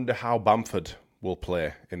 I wonder how Bamford will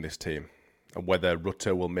play in this team. and whether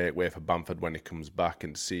Rutter will make way for Bamford when he comes back,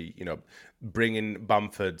 and see, bringing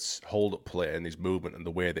Bamford's hold-up play and his movement and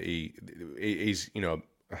the way that he's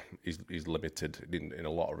limited in a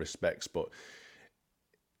lot of respects, but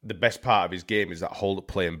the best part of his game is that hold-up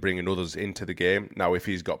play and bringing others into the game. Now, if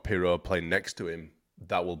he's got Pirro playing next to him,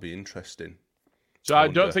 that will be interesting. So I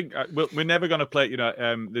don't think we're never going to play.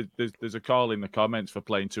 There's a call in the comments for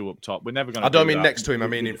playing 2 up top. We're never going to. I don't mean next to him. I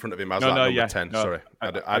mean in front of him. As number 10. No, sorry,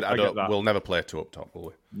 I don't. We'll never play 2 up top, will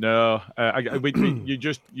we? No, you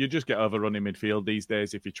just get overrun in midfield these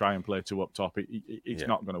days if you try and play 2 up top. It's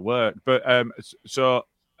not going to work. But so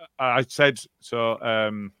I said so.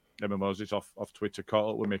 Emma Moses off Twitter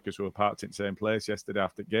caught up with me because we were parked in the same place yesterday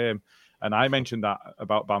after the game, and I mentioned that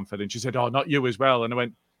about Bamford, and she said, "Oh, not you as well." And I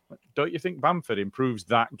went, don't you think Bamford improves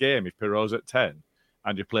that game if Pirro's at 10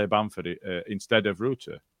 and you play Bamford instead of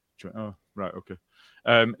Rutter? Oh, right, okay.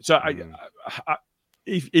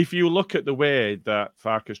 If you look at the way that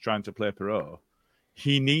Farke's trying to play Pirro,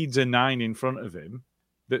 he needs a 9 in front of him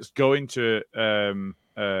that's going to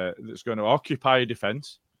occupy a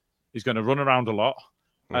defence. He's going to run around a lot,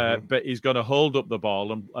 but he's going to hold up the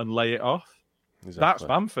ball and lay it off. Exactly. That's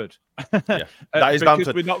Bamford. Yeah. That is because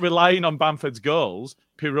Bamford. We're not relying on Bamford's goals.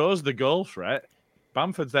 Pirro's the goal threat.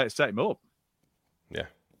 Bamford's there to set him up. Yeah.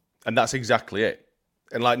 And that's exactly it.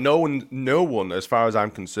 And no one, as far as I'm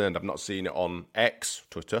concerned, I've not seen it on X,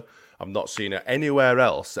 Twitter. I've not seen it anywhere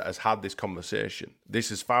else that has had this conversation.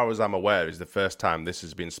 This, as far as I'm aware, is the first time this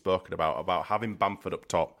has been spoken about having Bamford up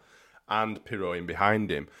top and Pirro in behind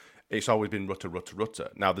him. It's always been Rutter.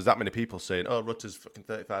 Now, there's that many people saying, oh, Rutter's fucking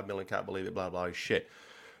 35 million, can't believe it, blah, blah, shit.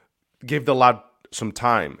 Give the lad some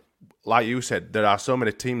time. Like you said, there are so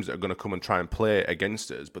many teams that are going to come and try and play against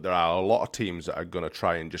us, but there are a lot of teams that are going to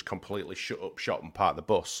try and just completely shut up shop and park the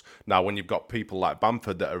bus. Now, when you've got people like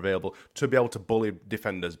Bamford that are available to be able to bully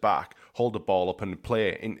defenders back, hold the ball up and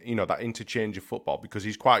play in, that interchange of football, because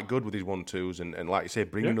he's quite good with his 1-2s and like you say,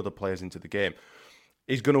 bringing other players into the game,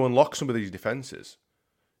 he's going to unlock some of these defences.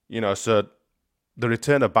 So the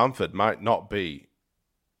return of Bamford might not be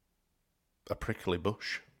a prickly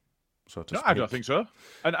bush, so to speak. I don't think so.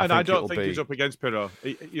 And I don't think he's up against Pirro.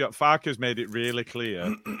 Farke's made it really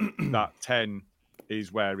clear that 10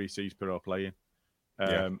 is where he sees Pirro playing.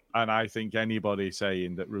 And I think anybody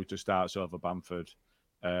saying that Rutter starts over Bamford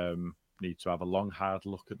needs to have a long, hard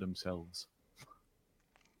look at themselves.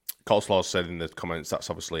 Coleslaw said in the comments that's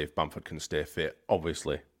obviously if Bamford can stay fit,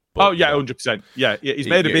 obviously. But, 100%. Yeah, he's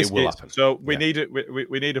made a biscuit. So we need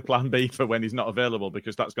a plan B for when he's not available,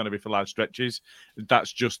 because that's going to be for large stretches.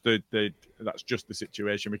 That's just the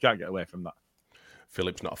situation. We can't get away from that.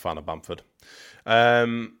 Philip's not a fan of Bamford.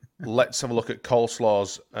 Let's have a look at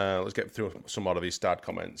Coleslaw's. Let's get through some more of these start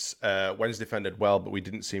comments. Weds defended well, but we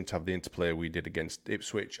didn't seem to have the interplay we did against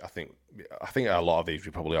Ipswich. I think a lot of these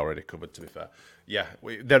we probably already covered. To be fair,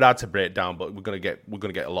 they're hard to break down, but we're gonna get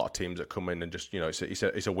a lot of teams that come in and just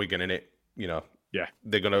it's a Wigan in it.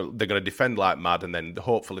 They're gonna defend like mad, and then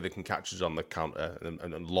hopefully they can catch us on the counter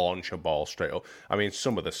and launch a ball straight up. I mean,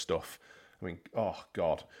 some of the stuff. I mean, oh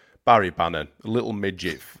God. Barry Bannon, a little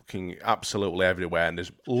midget, fucking absolutely everywhere, and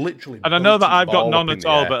there's literally. And I know that I've got none at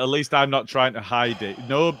all, but at least I'm not trying to hide it.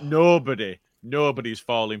 Nobody's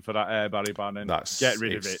falling for that air, Barry Bannon. Get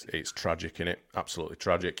rid of it. It's tragic, innit? Absolutely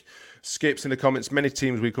tragic. Skips in the comments. Many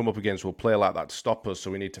teams we come up against will play like that to stop us,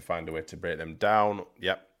 so we need to find a way to break them down.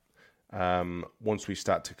 Yep. Once we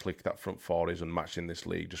start to click, that front four is unmatched in this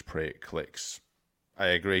league. Just pray it clicks. I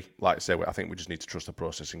agree. Like I say, I think we just need to trust the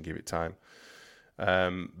process and give it time.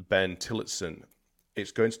 Ben Tillotson,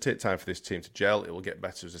 it's going to take time for this team to gel. It will get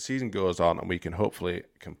better as the season goes on, and we can hopefully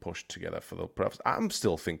push together for the playoffs. I'm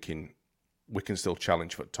still thinking we can still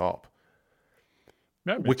challenge for top.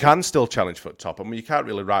 We can still challenge for top. I mean, you can't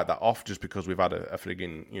really write that off just because we've had a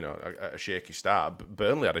frigging, a shaky start.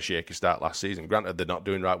 Burnley had a shaky start last season. Granted, they're not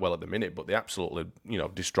doing right well at the minute, but they absolutely,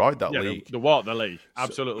 destroyed that league. They walked the league.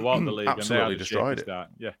 Absolutely walked the league. Absolutely destroyed it. Start.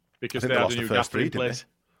 Yeah, because they had a new gaffer in place.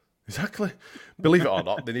 Exactly. Believe it or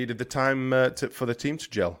not, they needed the time for the team to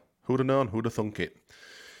gel. Who'd have known? Who'd have thunk it?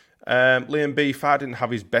 Liam B. Farr didn't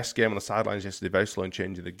have his best game on the sidelines yesterday. Very slow in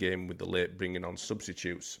changing the game with the late bringing on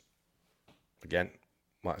substitutes. Again,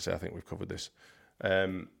 like I say, I think we've covered this.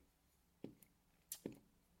 Who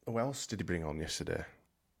else did he bring on yesterday?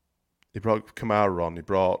 He brought Kamara on. He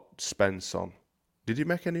brought Spence on. Did he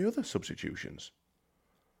make any other substitutions?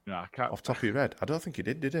 No, I can't. Off the top of your head? I don't think he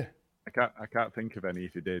did he? I can't think of any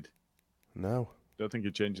if he did. No. Don't think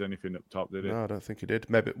he changed anything up top, did he? No, I don't think he did.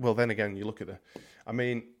 Maybe. Well, then again, you look at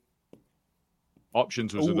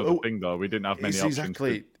options was another thing, though. We didn't have many options.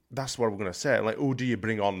 Exactly. that's what we're going to say. Like, who do you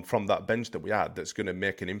bring on from that bench that we had that's going to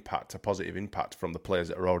make a positive impact from the players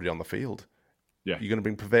that are already on the field? Yeah. You're going to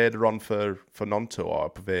bring Pervader on for Nonto or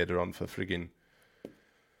Pervader on for frigging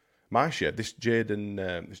my shit. This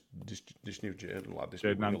Jaden, this new Jaden lad, this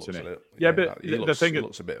Jaden Anthony. But he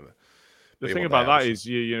looks a bit of a... The thing about that is,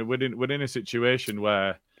 we're in a situation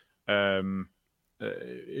where he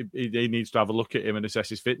needs to have a look at him and assess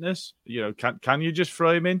his fitness. Can you just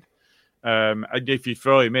throw him in? And if you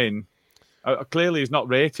throw him in, clearly he's not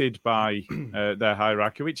rated by their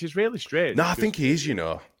hierarchy, which is really strange. No, I think he is.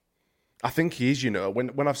 I think he is.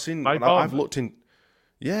 When I've seen, I've looked in.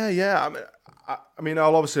 Yeah. I mean,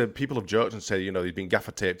 obviously people have joked and said, he's been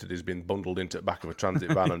gaffer taped, he's been bundled into the back of a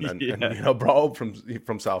transit van and brought up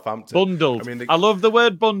from Southampton. Bundled. I love the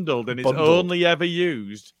word bundled, and it's only ever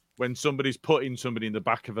used when somebody's putting somebody in the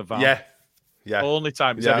back of a van. Yeah. Only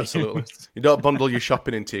time it's ever absolutely. used. You don't bundle your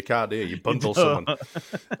shopping into your car, do you? You bundle someone.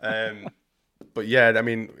 But yeah, I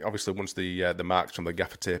mean, obviously once the marks from the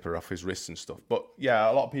gaffer tape are off his wrists and stuff. But yeah,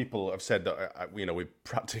 a lot of people have said that we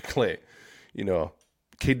practically,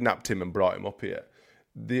 kidnapped him and brought him up here.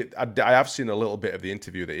 I have seen a little bit of the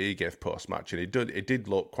interview that he gave post-match, and it did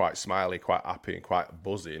look quite smiley, quite happy, and quite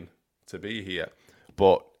buzzing to be here.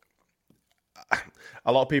 But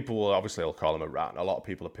a lot of people will call him a rat, and a lot of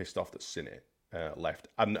people are pissed off that Cine left.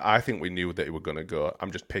 And I think we knew that he were going to go.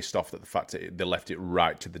 I'm just pissed off that the fact that they left it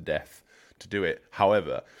right to the death to do it.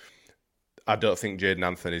 However, I don't think Jaden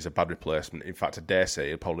Anthony is a bad replacement. In fact, I dare say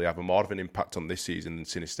he'll probably have more of an impact on this season than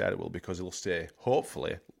Sinisterra will, because he'll stay,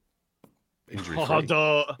 hopefully, injury-free.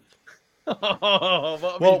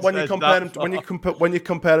 Well, when you compare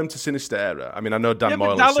him to Sinisterra, I mean, I know Dan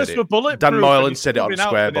Moylan said it. Dan Moylan said it on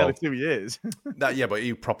Square Ball. 2 years. But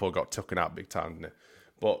he properly got taken out big time, didn't he?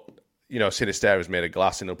 But Sinisterra's made of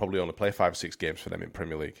glass, and he'll probably only play 5 or 6 games for them in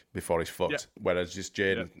Premier League before he's fucked. Yeah. Whereas just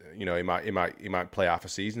Jaden, he might play half a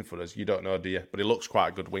season for us. You don't know, do you? But he looks quite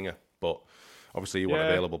a good winger. But obviously, he wasn't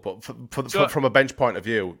available. But from a bench point of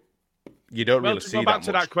view, you don't really see that much. Back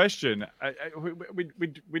to that question,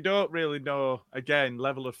 we don't really know. Again,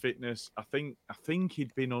 level of fitness. I think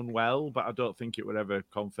he'd been unwell, but I don't think it were ever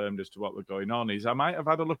confirmed as to what was going on. I might have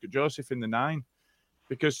had a look at Joseph in the 9,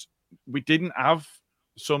 because we didn't have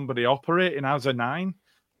somebody operating as a 9.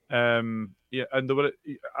 And there were.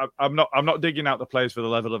 I'm not digging out the players for the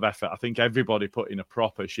level of effort. I think everybody put in a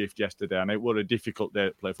proper shift yesterday, and it was a difficult day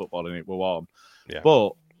to play football, and it was warm. Yeah.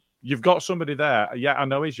 But you've got somebody there. Yeah, I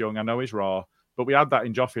know he's young, I know he's raw, but we had that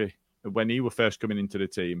in Joffrey when he was first coming into the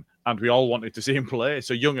team, and we all wanted to see him play.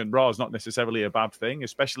 So young and raw is not necessarily a bad thing,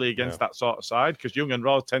 especially against that sort of side, because young and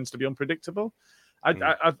raw tends to be unpredictable.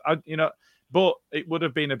 But it would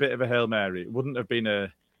have been a bit of a Hail Mary. It wouldn't have been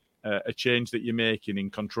a change that you're making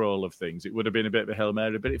in control of things. It would have been a bit of a Hail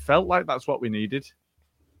Mary, but it felt like that's what we needed.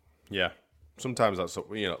 Yeah. Sometimes that's,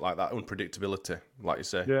 like that unpredictability, like you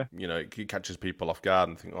say. Yeah. It catches people off guard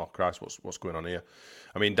and think, oh, Christ, what's going on here?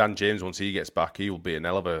 I mean, Dan James, once he gets back, he will be an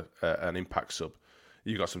hell of an impact sub.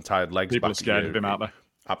 You've got some tired legs people back. People are scared of him, aren't they?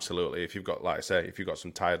 Absolutely. If you've got, like I say, if you've got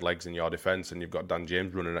some tired legs in your defence and you've got Dan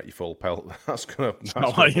James running at your full pelt, that's not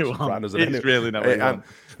what you want. It's really not what you want.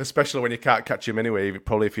 Especially when you can't catch him anyway.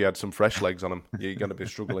 Probably if you had some fresh legs on him, you're going to be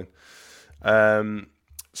struggling.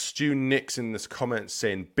 Stu Nix in this comment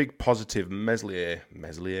saying, big positive, Meslier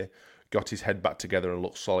got his head back together and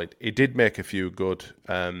looked solid. He did make a few good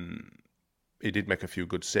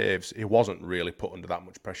saves. He wasn't really put under that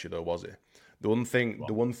much pressure though, was he? The one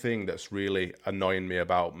thing that's really annoying me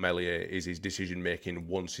about Meslier is his decision making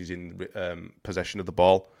once he's in possession of the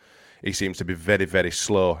ball. He seems to be very, very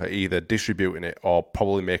slow at either distributing it or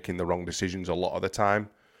probably making the wrong decisions a lot of the time.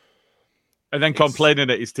 And then complaining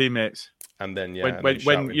at his teammates. And then,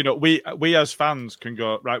 when we as fans can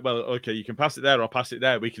go, right, well, okay, you can pass it there or pass it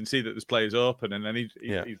there. We can see that there's players open, and then he's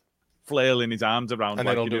flailing his arms around and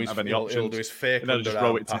like then he didn't have any options. He'll do his fake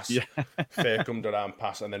underarm pass, fake underarm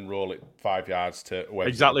pass, and then roll it 5 yards to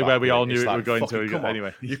exactly where we all knew it were going to.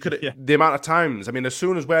 Anyway, you could the amount of times. I mean, as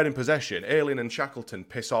soon as we're in possession, Ayling and Shackleton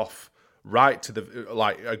piss off right to the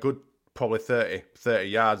a good probably 30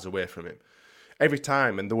 yards away from him every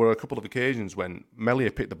time. And there were a couple of occasions when Meslier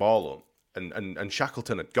picked the ball up. And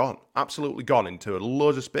Shackleton had absolutely gone into a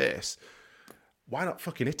load of space. Why not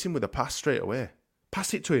fucking hit him with a pass straight away?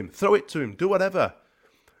 Pass it to him, throw it to him, do whatever.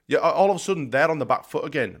 Yeah, all of a sudden they're on the back foot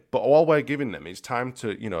again. But all we're giving them is time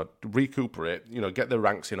to, recuperate, get their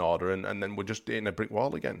ranks in order, and then we're just hitting a brick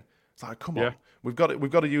wall again. It's like, come on, we've got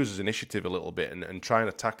to use his initiative a little bit and try and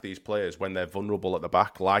attack these players when they're vulnerable at the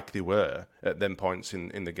back, like they were at them points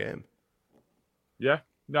in the game. Yeah,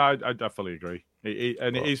 no, I definitely agree.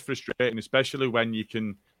 It is frustrating, especially when you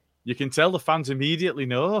can you can tell the fans immediately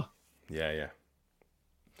know. Yeah.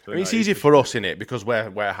 So I mean, it's easy for us, innit, because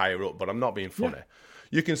we're higher up, but I'm not being funny. Yeah.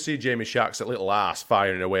 You can see Jamie Shark's little arse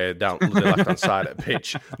firing away down the left-hand side of the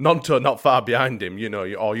pitch. Nonto not far behind him,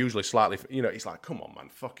 or usually slightly, he's like, come on, man,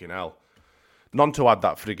 fucking hell. Nonto had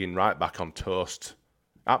that frigging right back on toast.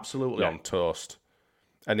 Absolutely on toast.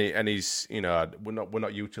 And he's, we're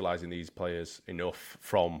not utilising these players enough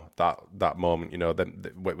from that moment,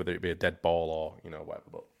 whether it be a dead ball or, whatever,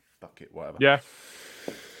 but fuck it, whatever. Yeah.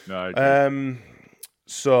 No,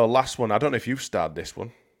 so last one, I don't know if you've started this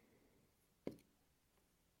one.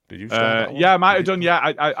 Did you start that one? Yeah, I might have done.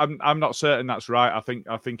 Yeah, I'm not certain that's right.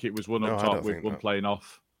 I think it was one up top with one playing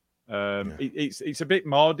off. It's a bit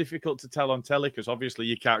more difficult to tell on telly because obviously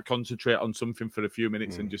you can't concentrate on something for a few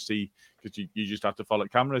minutes and just see because you just have to follow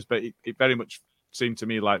cameras. But it very much seemed to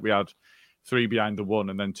me like we had 3 behind the 1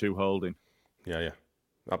 and then 2 holding. Yeah,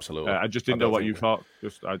 absolutely. I just didn't know what you thought.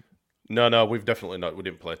 No, we've definitely not. We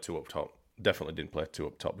didn't play 2 up top. Definitely didn't play 2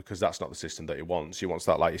 up top because that's not the system that he wants. He wants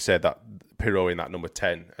that, like you said, that Pirot in that number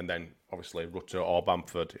 10, and then obviously Rutter or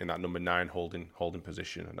Bamford in that number 9 holding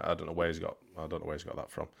position. And I don't know where he's got that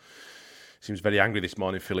from. Seems very angry this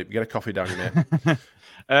morning, Philip. Get a coffee down, mate.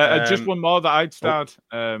 Just one more that I'd start.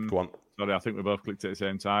 Go on. Sorry, I think we both clicked at the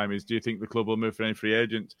same time. Do you think the club will move for any free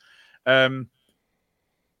agents? I've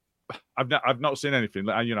not seen anything.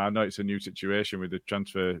 I know it's a new situation with the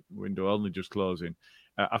transfer window only just closing.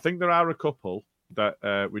 I think there are a couple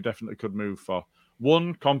that we definitely could move for.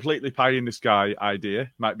 One completely pie in the sky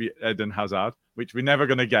idea might be Eden Hazard, which we're never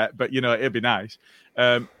going to get, but it'd be nice.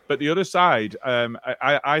 But the other side,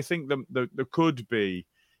 I think there could be,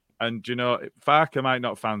 and Farke might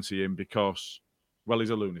not fancy him because, well,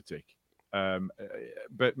 he's a lunatic.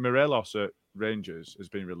 But Morelos at Rangers has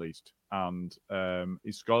been released, and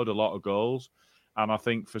he's scored a lot of goals. And I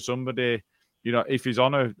think for somebody, if he's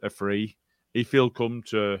on a free, if he'll come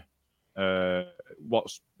to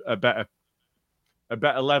what's a better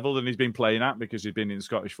level than he's been playing at because he's been in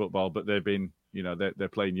Scottish football, but they've been, they're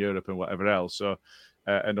playing Europe and whatever else. So,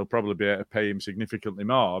 and they'll probably be able to pay him significantly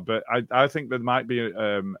more. But I think there might be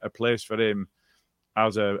a place for him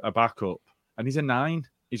as a backup. And he's a 9.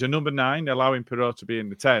 He's a number 9, allowing Pirot to be in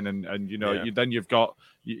the 10. And then you've got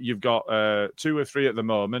 2 or 3 at the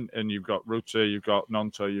moment, and you've got Rutter, you've got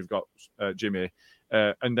Nonto, you've got Jimmy.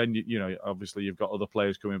 And then, obviously you've got other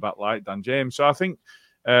players coming back like Dan James. So I think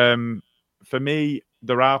for me,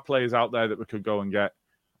 there are players out there that we could go and get.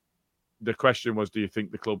 The question was, do you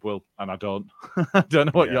think the club will? And I don't. I don't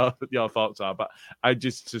know what your thoughts are, but I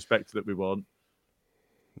just suspect that we won't.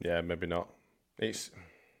 Yeah, maybe not. It's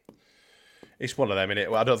one of them, innit?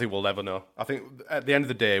 Well, I don't think we'll ever know. I think at the end of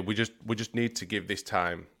the day, we just need to give this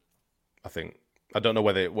time. I think. I don't know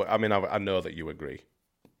whether. I know that you agree.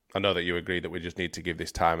 I know that you agree that we just need to give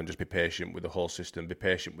this time and just be patient with the whole system, be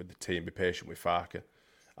patient with the team, be patient with Farke.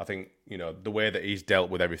 I think, the way that he's dealt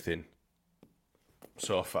with everything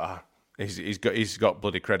so far, he's got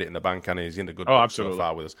bloody credit in the bank and he's in a good book so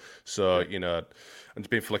far with us. So, I'm just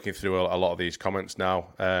been flicking through a lot of these comments now.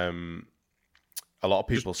 A lot of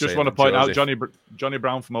people just want to point out Johnny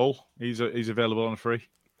Brown from Hull. He's available on a free.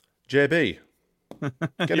 JB.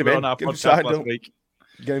 Get him in. Give him side last week.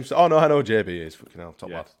 Oh no, I know JB is fucking hell,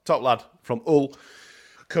 top lad from Hull.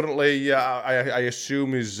 Currently, I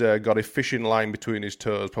assume he's got a fishing line between his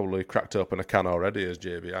toes, probably cracked open a can already as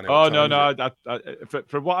JB. No.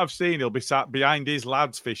 From what I've seen, he'll be sat behind his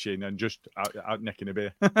lads fishing and just out necking a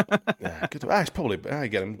beer. Yeah, good. It's probably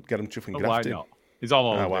get him chuffing grafting. Why not? He's on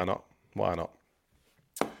all. Why not?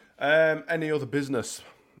 Any other business?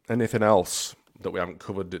 Anything else that we haven't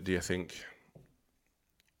covered? Do you think?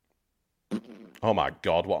 Oh my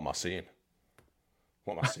God, what am I seeing?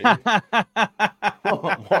 What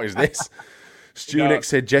is this? Nick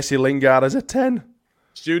said Jesse Lingard as a 10.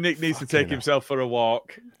 Nick needs to take himself for a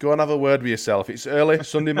walk. Go and have a word with yourself. It's early,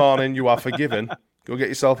 Sunday morning, you are forgiven. Go get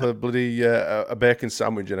yourself a bloody a bacon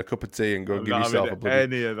sandwich and a cup of tea and go give yourself a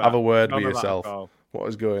bloody... Have a word with yourself. What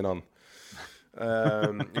is going on?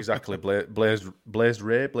 Exactly. Blaze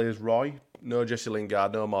Roy. No Jesse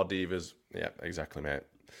Lingard, no more divas. Yeah, exactly, mate.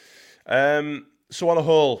 So on a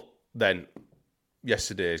whole, then,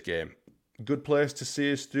 yesterday's game, good place to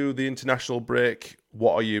see us through the international break.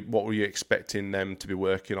 What were you expecting them to be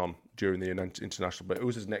working on during the international break?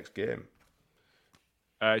 Who's his next game?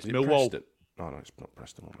 It's Millwall. No, it's not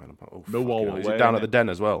Preston. Millwall. Is it down at the Den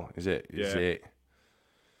as well? Is it?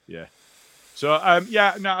 Yeah. So I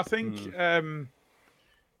think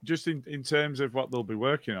just in terms of what they'll be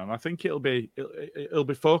working on, I think it'll be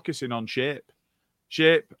focusing on shape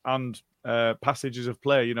and passages of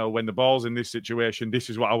play. When the ball's in this situation, this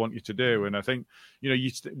is what I want you to do. And I think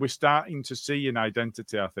we're starting to see an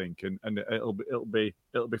identity. I think, and it'll be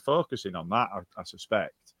focusing on that. I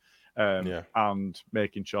suspect, and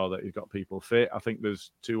making sure that you've got people fit. I think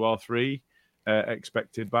there's 2 or 3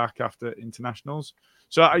 expected back after internationals.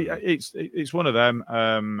 So it's one of them.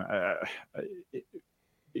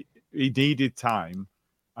 He needed time,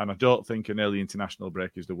 and I don't think an early international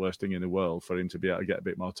break is the worst thing in the world for him to be able to get a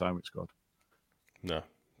bit more time with squad. No,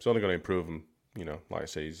 it's only going to improve him. Like I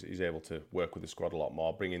say, he's able to work with the squad a lot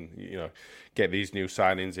more, get these new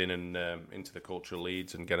signings in and into the cultural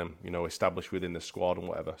leads and get them, established within the squad and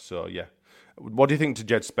whatever. So, yeah. What do you think to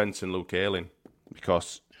Jed Spence and Luke Ayling?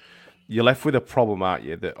 Because you're left with a problem, aren't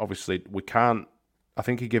you? That obviously we can't. I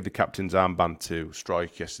think he gave the captain's armband to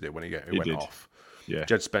Struijk yesterday when he went off. Yeah.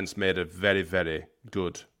 Jed Spence made a very, very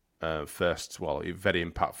good a very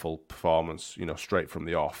impactful performance, straight from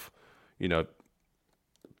the off.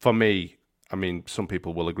 For me, I mean, some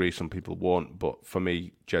people will agree, some people won't, but for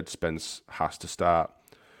me, Jed Spence has to start.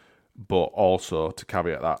 But also, to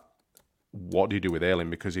caveat that, what do you do with Ayling?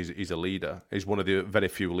 Because he's a leader. He's one of the very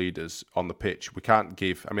few leaders on the pitch. We can't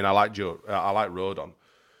give... I mean, I like Rodon,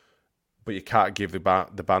 but you can't give the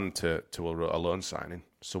band to a loan signing.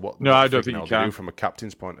 So what? No, I don't think you can. Do from a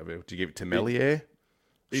captain's point of view? Do you give it to Meslier?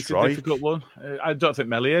 It's a difficult one. I don't think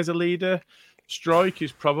Mellier's a leader. Struijk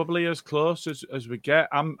is probably as close as we get.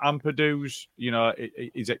 Ampadu's,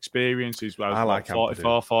 his experience is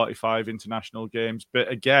 44, 45 international games. But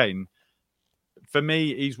again, for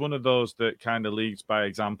me, he's one of those that kind of leads by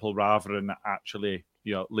example rather than actually,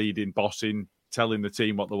 leading, bossing, telling the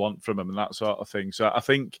team what they want from him and that sort of thing. So I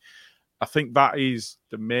think that is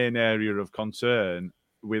the main area of concern.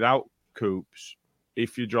 Without Coops,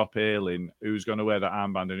 if you drop Ayling, who's going to wear that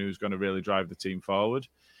armband and who's going to really drive the team forward?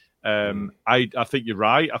 I think you're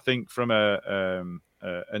right. I think from an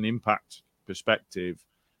impact perspective,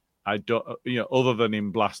 I don't, other than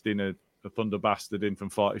him blasting a Thunder Bastard in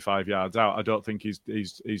from 45 yards out, I don't think his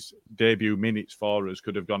debut minutes for us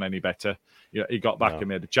could have gone any better. He got back and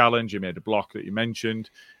made a challenge. He made a block that you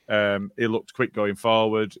mentioned. He looked quick going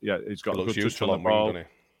forward. Yeah, he's got a good touch on the ball.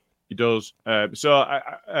 He does.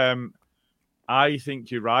 I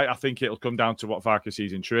think you're right. I think it'll come down to what Varka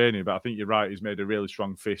sees in training, but I think you're right. He's made a really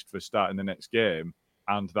strong fist for starting the next game,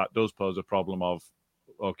 and that does pose a problem of,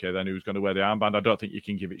 okay, then who's going to wear the armband? I don't think you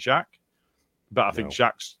can give it Shaq, but I think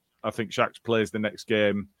Shaq plays the next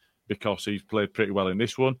game because he's played pretty well in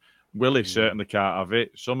this one. Willie certainly can't have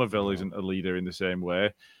it. Somerville isn't a leader in the same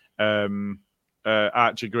way.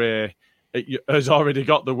 Archie Gray has already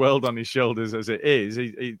got the world on his shoulders as it is.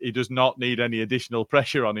 He does not need any additional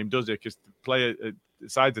pressure on him, does he? Because the player,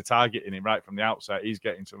 sides are targeting him right from the outset. He's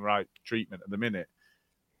getting some right treatment at the minute.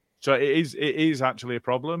 So it is actually a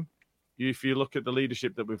problem. If you look at the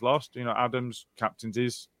leadership that we've lost, Adams captains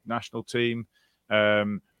his national team.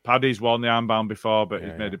 Paddy's worn the armband before, but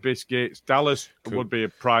he's made a biscuit. Dallas would be a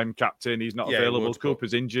prime captain. He's not available.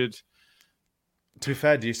 Cooper's injured. To be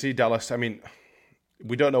fair, do you see Dallas? I mean,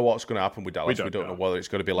 we don't know what's going to happen with Dallas. We don't know whether it's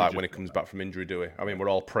going to be like when he comes back from injury, do we? I mean, we're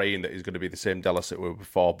all praying that he's going to be the same Dallas that we were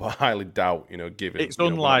before, but I highly doubt, given... It's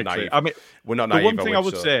unlikely. We're not naive. The one thing I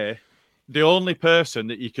would say, the only person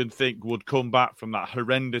that you can think would come back from that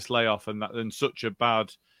horrendous layoff and such a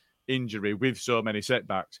bad injury with so many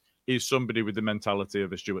setbacks is somebody with the mentality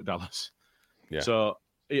of a Stuart Dallas. Yeah. So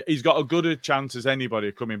he's got as good a chance as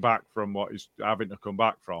anybody coming back from what he's having to come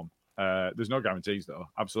back from. There's no guarantees, though.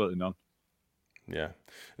 Absolutely none. Yeah,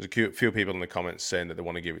 there's a few people in the comments saying that they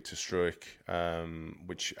want to give it to Struijk,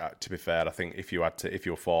 which, to be fair, I think if you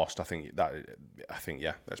were forced, I think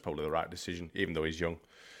that's probably the right decision, even though he's young.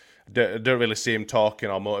 I don't really see him talking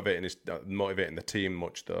or motivating the team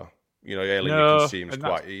much, though. Ayling, you can see him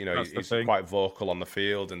quite, he's quite vocal on the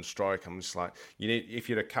field, and Struijk, I'm just like, if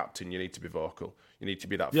you're a captain, you need to be vocal. You need to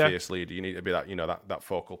be that fierce leader. You need to be that, that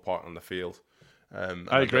focal point on the field.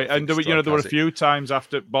 I agree. And there were a few times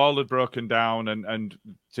after ball had broken down and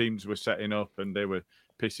teams were setting up and they were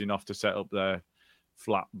pissing off to set up their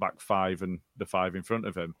flat back five and the five in front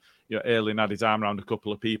of him. Ayling had his arm around a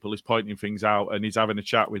couple of people, he's pointing things out and he's having a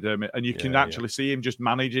chat with them. And you can actually see him just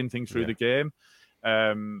managing things through the game.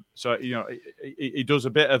 So, he does a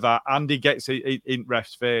bit of that and he gets it in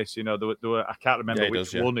ref's face. There were I can't remember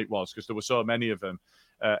which one it was because there were so many of them.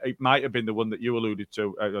 It might have been the one that you alluded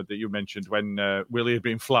to, that you mentioned when Willie had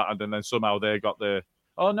been flattened and then somehow they got the...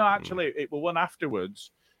 Oh, no, actually, it was one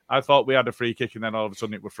afterwards. I thought we had a free kick and then all of a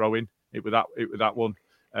sudden it was throwing. It was that one.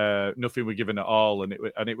 Nothing were given at all.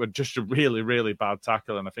 And it was just a really, really bad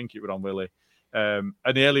tackle. And I think it was on Willie. And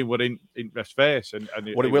Ayling were in ref's face. And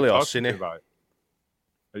what did Willie or Cine?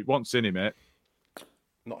 It wasn't Cine, mate.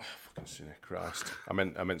 Not fucking Cine, Christ. I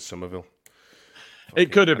meant Somerville.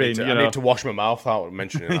 It could have been. I need to wash my mouth out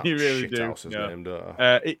mentioning that you really shit house's name. Don't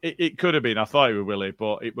I? It could have been. I thought it was Willie,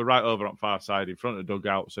 but it was right over on far side in front of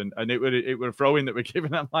dugouts, and it were a throw in that we're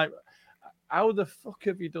giving. I'm like, how the fuck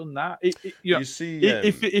have you done that? You see,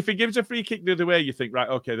 if he gives a free kick the other way, you think, right,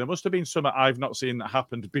 okay, there must have been something I've not seen that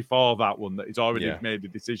happened before that one that he's already made the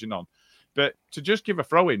decision on. But to just give a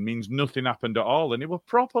throw in means nothing happened at all, and it was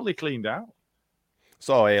properly cleaned out.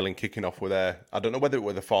 Saw Ayling kicking off with their, I don't know whether it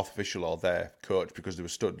were the fourth official or their coach, because they were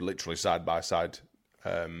stood literally side by side.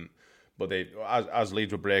 But they, as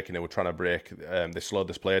Leeds were breaking, they were trying to break. They slowed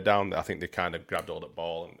this player down. I think they kind of grabbed hold of the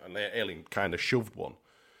ball, and Ayling kind of shoved one.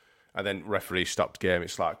 And then referee stopped game.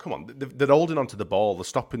 It's like, come on, they're holding onto the ball. They're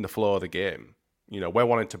stopping the flow of the game. You know, we're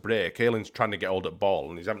wanting to break. Ayling's trying to get hold of the ball,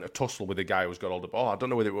 and he's having a tussle with the guy who's got hold of the ball. I don't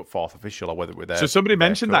know whether it was fourth official or whether it was there. So somebody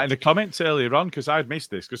mentioned that in the comments earlier on, because I'd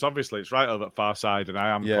missed this, because obviously it's right over at far side, and I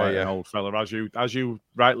am quite an old fella, as you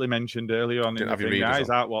rightly mentioned earlier on in the thing. The eyes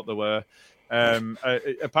out what they were.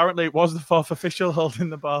 Apparently it was the fourth official holding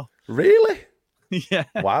the ball. Really? Yeah.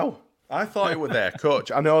 Wow. I thought it was their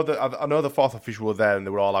coach. I know the fourth official were there, and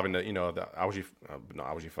they were all having how was your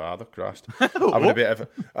father? Christ, having a bit of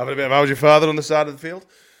how was your father on the side of the field?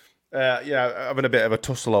 Having a bit of a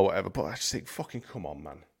tussle or whatever. But I just think, fucking come on,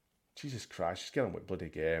 man, Jesus Christ, just get on with bloody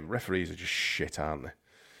game. Referees are just shit, aren't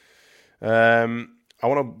they? I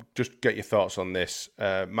want to just get your thoughts on this.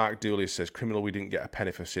 Mark Dooley says, criminal, we didn't get a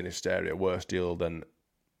penny for Sinisteria. Worse deal than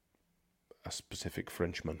a specific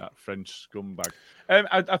Frenchman. That French scumbag.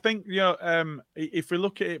 I think, if we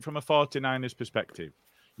look at it from a 49ers perspective,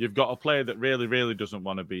 you've got a player that really, really doesn't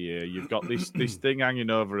want to be here. You've got this thing hanging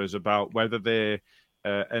over us about whether they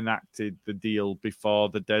enacted the deal before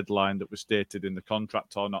the deadline that was stated in the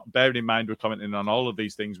contract or not. Bearing in mind, we're commenting on all of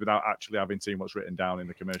these things without actually having seen what's written down in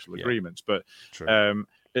the commercial agreements. But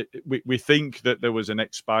we think that there was an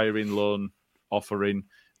expiring loan offering.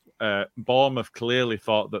 Bournemouth clearly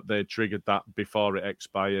thought that they triggered that before it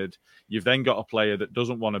expired. You've then got a player that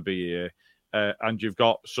doesn't want to be here, and you've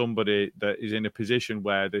got somebody that is in a position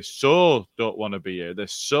where they so don't want to be here. They're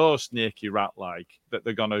so snaky rat-like that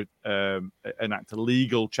they're going to enact a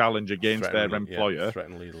legal challenge against their employer.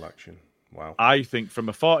 Threaten legal action. Wow. I think from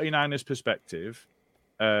a 49ers perspective,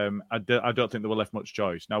 I don't think they were left much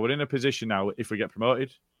choice. Now, we're in a position now, if we get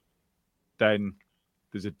promoted, then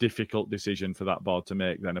there's a difficult decision for that board to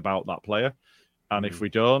make then about that player. And if we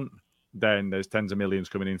don't, then there's tens of millions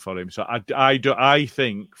coming in for him. So I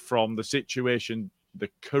think from the situation the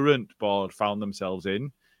current board found themselves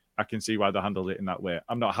in, I can see why they handled it in that way.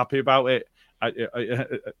 I'm not happy about it. I thought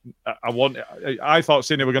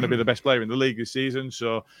Cine were going to be the best player in the league this season,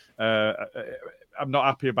 so I'm not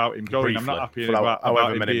happy about him going. Briefly, I'm not happy about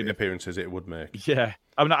however him many being appearances it would make. Yeah,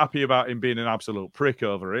 I'm not happy about him being an absolute prick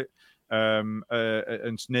over it.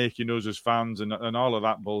 And snaking us as fans and all of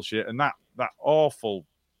that bullshit, and that awful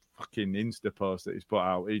fucking Insta post that he's put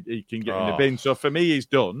out, he can get in the bin. So for me, he's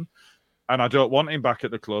done, and I don't want him back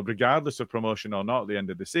at the club, regardless of promotion or not at the end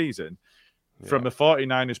of the season. Yeah. From the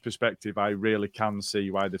 49ers perspective, I really can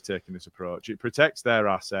see why they've taken this approach. It protects their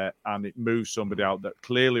asset, and it moves somebody out that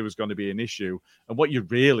clearly was going to be an issue. And what you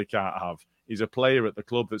really can't have is a player at the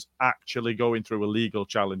club that's actually going through a legal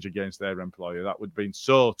challenge against their employer. That would have been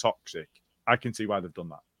so toxic. I can see why they've done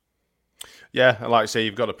that. Yeah, and like I say,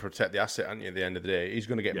 you've got to protect the asset, haven't you? At the end of the day, he's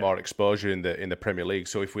going to get more exposure in the Premier League.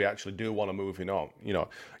 So if we actually do want to move him on,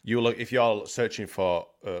 if you're searching for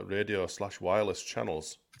radio/wireless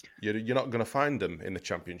channels, you're not going to find them in the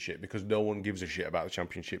Championship because no one gives a shit about the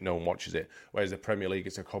Championship. No one watches it. Whereas the Premier League,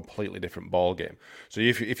 it's a completely different ball game. So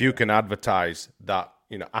if you can advertise that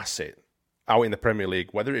asset out in the Premier League,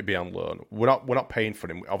 whether it be on loan, we're not paying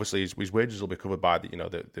for him. Obviously, his wages will be covered by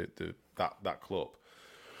that club.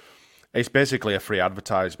 It's basically a free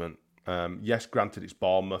advertisement. Yes, granted, it's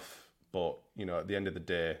Bournemouth, but at the end of the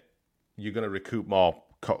day, you're going to recoup more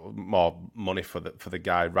money for the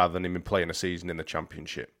guy rather than him playing a season in the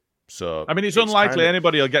Championship. So I mean, it's unlikely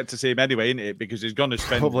anybody will get to see him anyway, isn't it? Because he's going to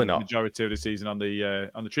spend the majority of the season on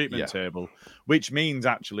the treatment table, which means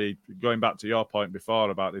actually going back to your point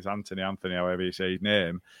before about this Anthony, however you say his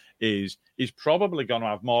name, is he's probably going to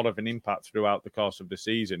have more of an impact throughout the course of the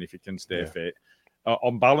season if he can stay fit.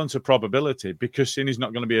 On balance of probability, because Cine's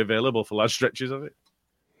not going to be available for large stretches of it.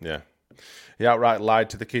 Yeah. He outright lied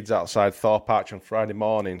to the kids outside Thorpe Arch on Friday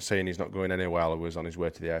morning, saying he's not going anywhere while he was on his way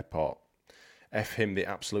to the airport. F him, the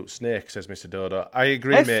absolute snake, says Mr. Dodo. I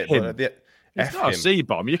agree, F mate. Him. But it's not a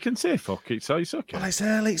C-bomb. You can say fuck it, so it's okay. Well, it's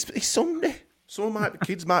early. It's Sunday.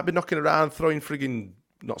 Kids might be knocking around, throwing frigging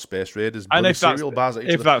not Space Raiders. And if cereal bars at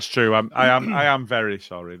each other. that's true, I am very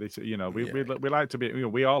sorry. We like to be.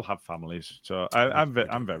 We all have families, so I'm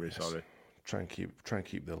very sorry. Try and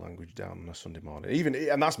keep the language down on a Sunday morning.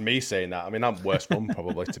 And that's me saying that. I mean, I'm worse one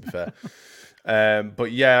probably, to be fair.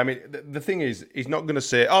 But yeah, I mean, the thing is, he's not going to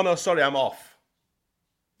say, "Oh no, sorry, I'm off.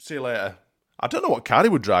 See you later." I don't know what car he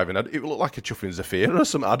would drive in. It would look like a chuffing Zafira or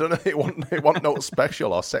something. I don't know. It wasn't no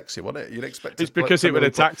special or sexy, wasn't it? You'd expect it's because it was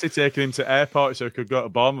a taxi taking him to airport so he could go to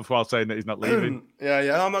Bournemouth while saying that he's not leaving.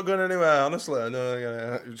 Yeah, I'm not going anywhere, honestly.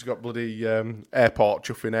 No, he's got bloody airport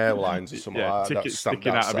chuffing airlines or something like that. Tickets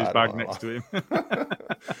sticking out of his bag next to him.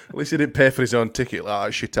 At least he didn't pay for his own ticket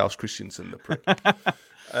like Shithouse Christensen, the prick. But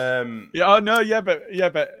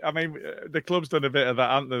I mean, the club's done a bit of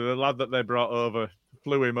that, haven't they? The lad that they brought over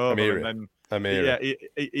flew him over, and then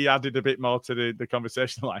he added a bit more to the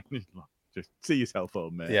conversation. Like, just see yourself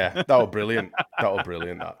home, mate. Yeah, that was brilliant.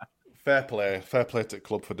 That fair play to the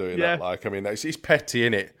club for doing that. Like, I mean, it's petty,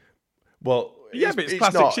 innit? Well, but it's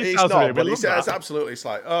classic shit. It's not. But it's absolutely. It's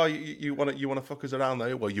like, oh, you want to fuck us around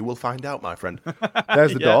there? Well, you will find out, my friend.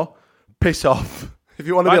 There's the door. Piss off if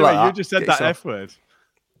you want to be like that. You just said that F word.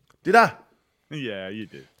 Did I? Yeah, you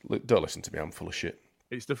did. Look, don't listen to me. I'm full of shit.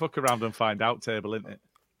 It's the fuck around and find out table, isn't it?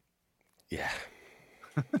 Yeah.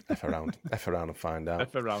 F around and find out.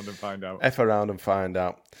 F around and find out. F around and find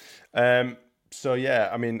out. So yeah,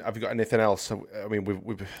 I mean, have you got anything else? I mean,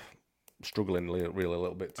 we've struggling really a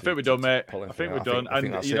little bit. I think we're done, mate. I think we're done.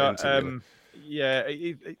 And you know,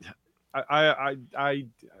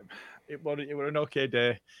 it was an okay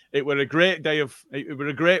day. It was a great day it was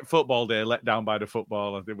a great football day let down by the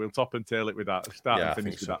football. We'll top and tail it with that. Start and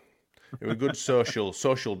finish with that. It was a good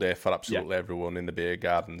social day for absolutely everyone in the beer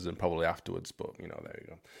gardens and probably afterwards. But you know, there you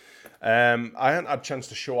go. I hadn't had a chance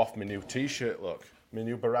to show off my new T-shirt. Look, my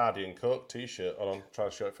new Berardi and Coke T-shirt. Hold on, try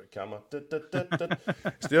to show it for the camera.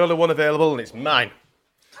 It's the only one available, and it's mine.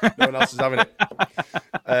 No one else is having it.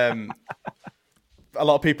 A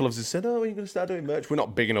lot of people have said, "Oh, are you going to start doing merch?" We're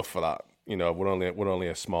not big enough for that. You know, we're only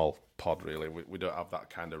a small pod, really. We don't have that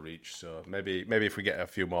kind of reach. So maybe if we get a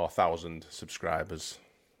few more 1,000 subscribers,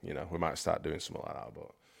 you know, we might start doing something like that.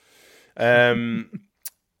 But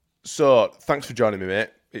so thanks for joining me, mate.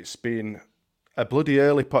 It's been a bloody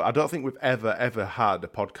early pod. I don't think we've ever had a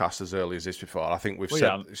podcast as early as this before. I think we've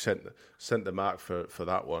sent the mark for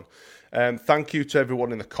that one. Thank you to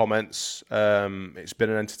everyone in the comments. It's been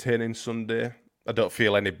an entertaining Sunday. I don't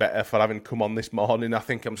feel any better for having come on this morning. I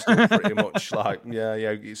think I'm still pretty much like, yeah,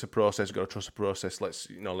 it's a process. Got to trust the process. Let's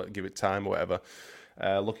give it time or whatever.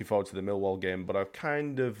 Looking forward to the Millwall game, but I'm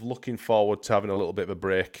kind of looking forward to having a little bit of a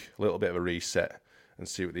break, a little bit of a reset, and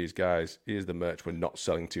see what these guys. Here's the merch we're not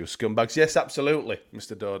selling to you, scumbags. Yes, absolutely,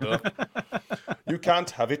 Mr. Dodo. You can't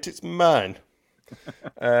have it. It's mine.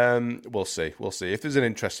 We'll see. If there's an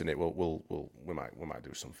interest in it, we might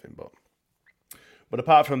do something. But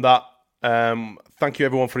apart from that. Thank you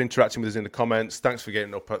everyone for interacting with us in the comments. Thanks for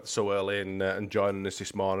getting up so early and joining us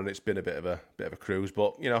this morning. It's been a bit of a cruise,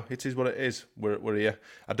 but you know, it is what it is. We're here.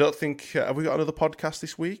 I don't think have we got another podcast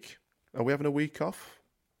this week? Are we having a week off?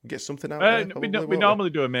 Get something out there? We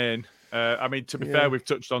normally do a main. I mean, to be fair, we've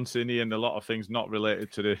touched on Cine and a lot of things not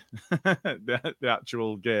related to the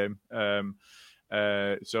actual game.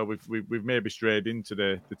 So we've maybe strayed into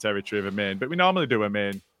the territory of a main, but we normally do a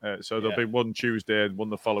main. So there'll be one Tuesday and one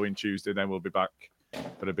the following Tuesday. Then we'll be back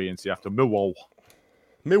for the BNC after Millwall.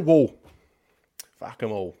 Fuck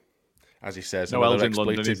 'em all, as he says. No L's in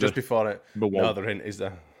London, just before it. Millwall. No, there ain't, is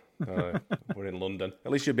there? We're in London.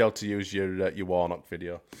 At least you'll be able to use your Warnock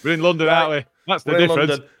video. We're in London, aren't we? That's the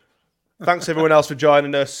difference. Thanks everyone else for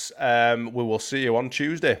joining us. We will see you on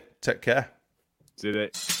Tuesday. Take care. See you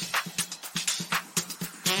later.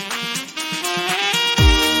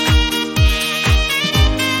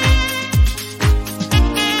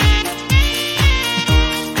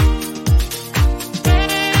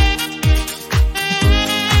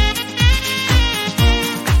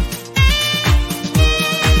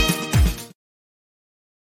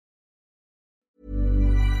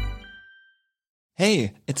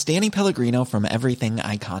 Hey, it's Danny Pellegrino from Everything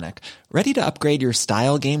Iconic. Ready to upgrade your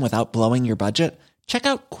style game without blowing your budget? Check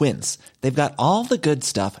out Quince. They've got all the good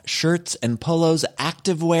stuff, shirts and polos,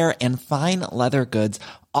 activewear, and fine leather goods,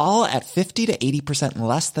 all at 50 to 80%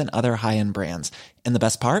 less than other high-end brands. And the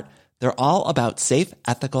best part? They're all about safe,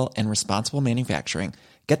 ethical, and responsible manufacturing.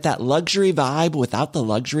 Get that luxury vibe without the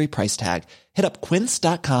luxury price tag. Hit up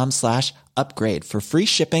quince.com/upgrade for free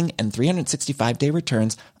shipping and 365-day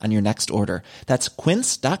returns on your next order. That's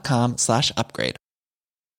quince.com/upgrade.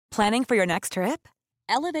 Planning for your next trip?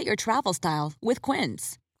 Elevate your travel style with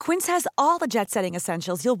Quince. Quince has all the jet-setting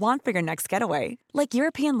essentials you'll want for your next getaway, like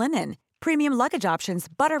European linen, premium luggage options,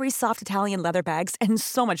 buttery soft Italian leather bags, and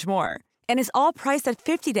so much more. And is all priced at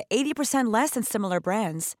 50 to 80% less than similar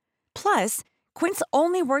brands. Plus, Quince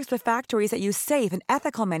only works with factories that use safe and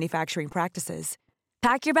ethical manufacturing practices.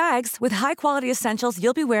 Pack your bags with high-quality essentials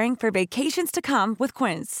you'll be wearing for vacations to come with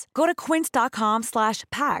Quince. Go to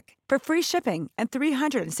quince.com/pack for free shipping and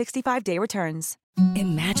 365-day returns.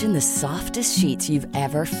 Imagine the softest sheets you've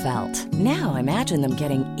ever felt. Now imagine them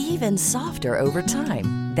getting even softer over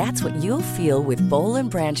time. That's what you'll feel with Boll &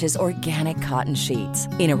 Branch's organic cotton sheets.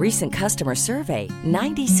 In a recent customer survey,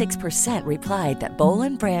 96% replied that Boll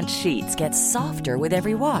 & Branch sheets get softer with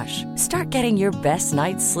every wash. Start getting your best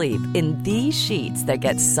night's sleep in these sheets that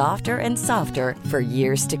get softer and softer for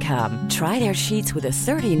years to come. Try their sheets with a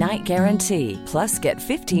 30-night guarantee. Plus, get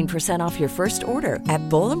 15% off your first order at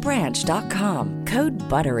bollandbranch.com. Code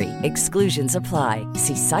BUTTERY. Exclusions apply.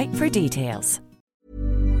 See site for details.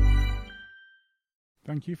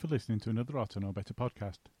 Thank you for listening to another Ought to Know Better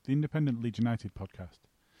podcast, the independent Leeds United podcast.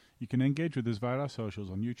 You can engage with us via our socials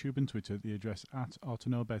on YouTube and Twitter at the address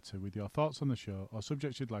 @OughToKnowBetter with your thoughts on the show or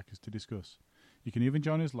subjects you'd like us to discuss. You can even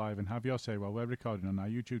join us live and have your say while we're recording on our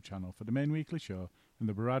YouTube channel for the main weekly show and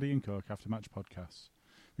the Berardi and Coke after-match podcasts.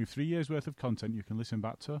 We have 3 years' worth of content you can listen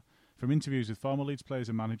back to, from interviews with former Leeds players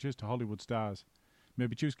and managers to Hollywood stars.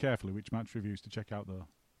 Maybe choose carefully which match reviews to check out though.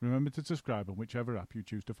 Remember to subscribe on whichever app you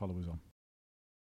choose to follow us on.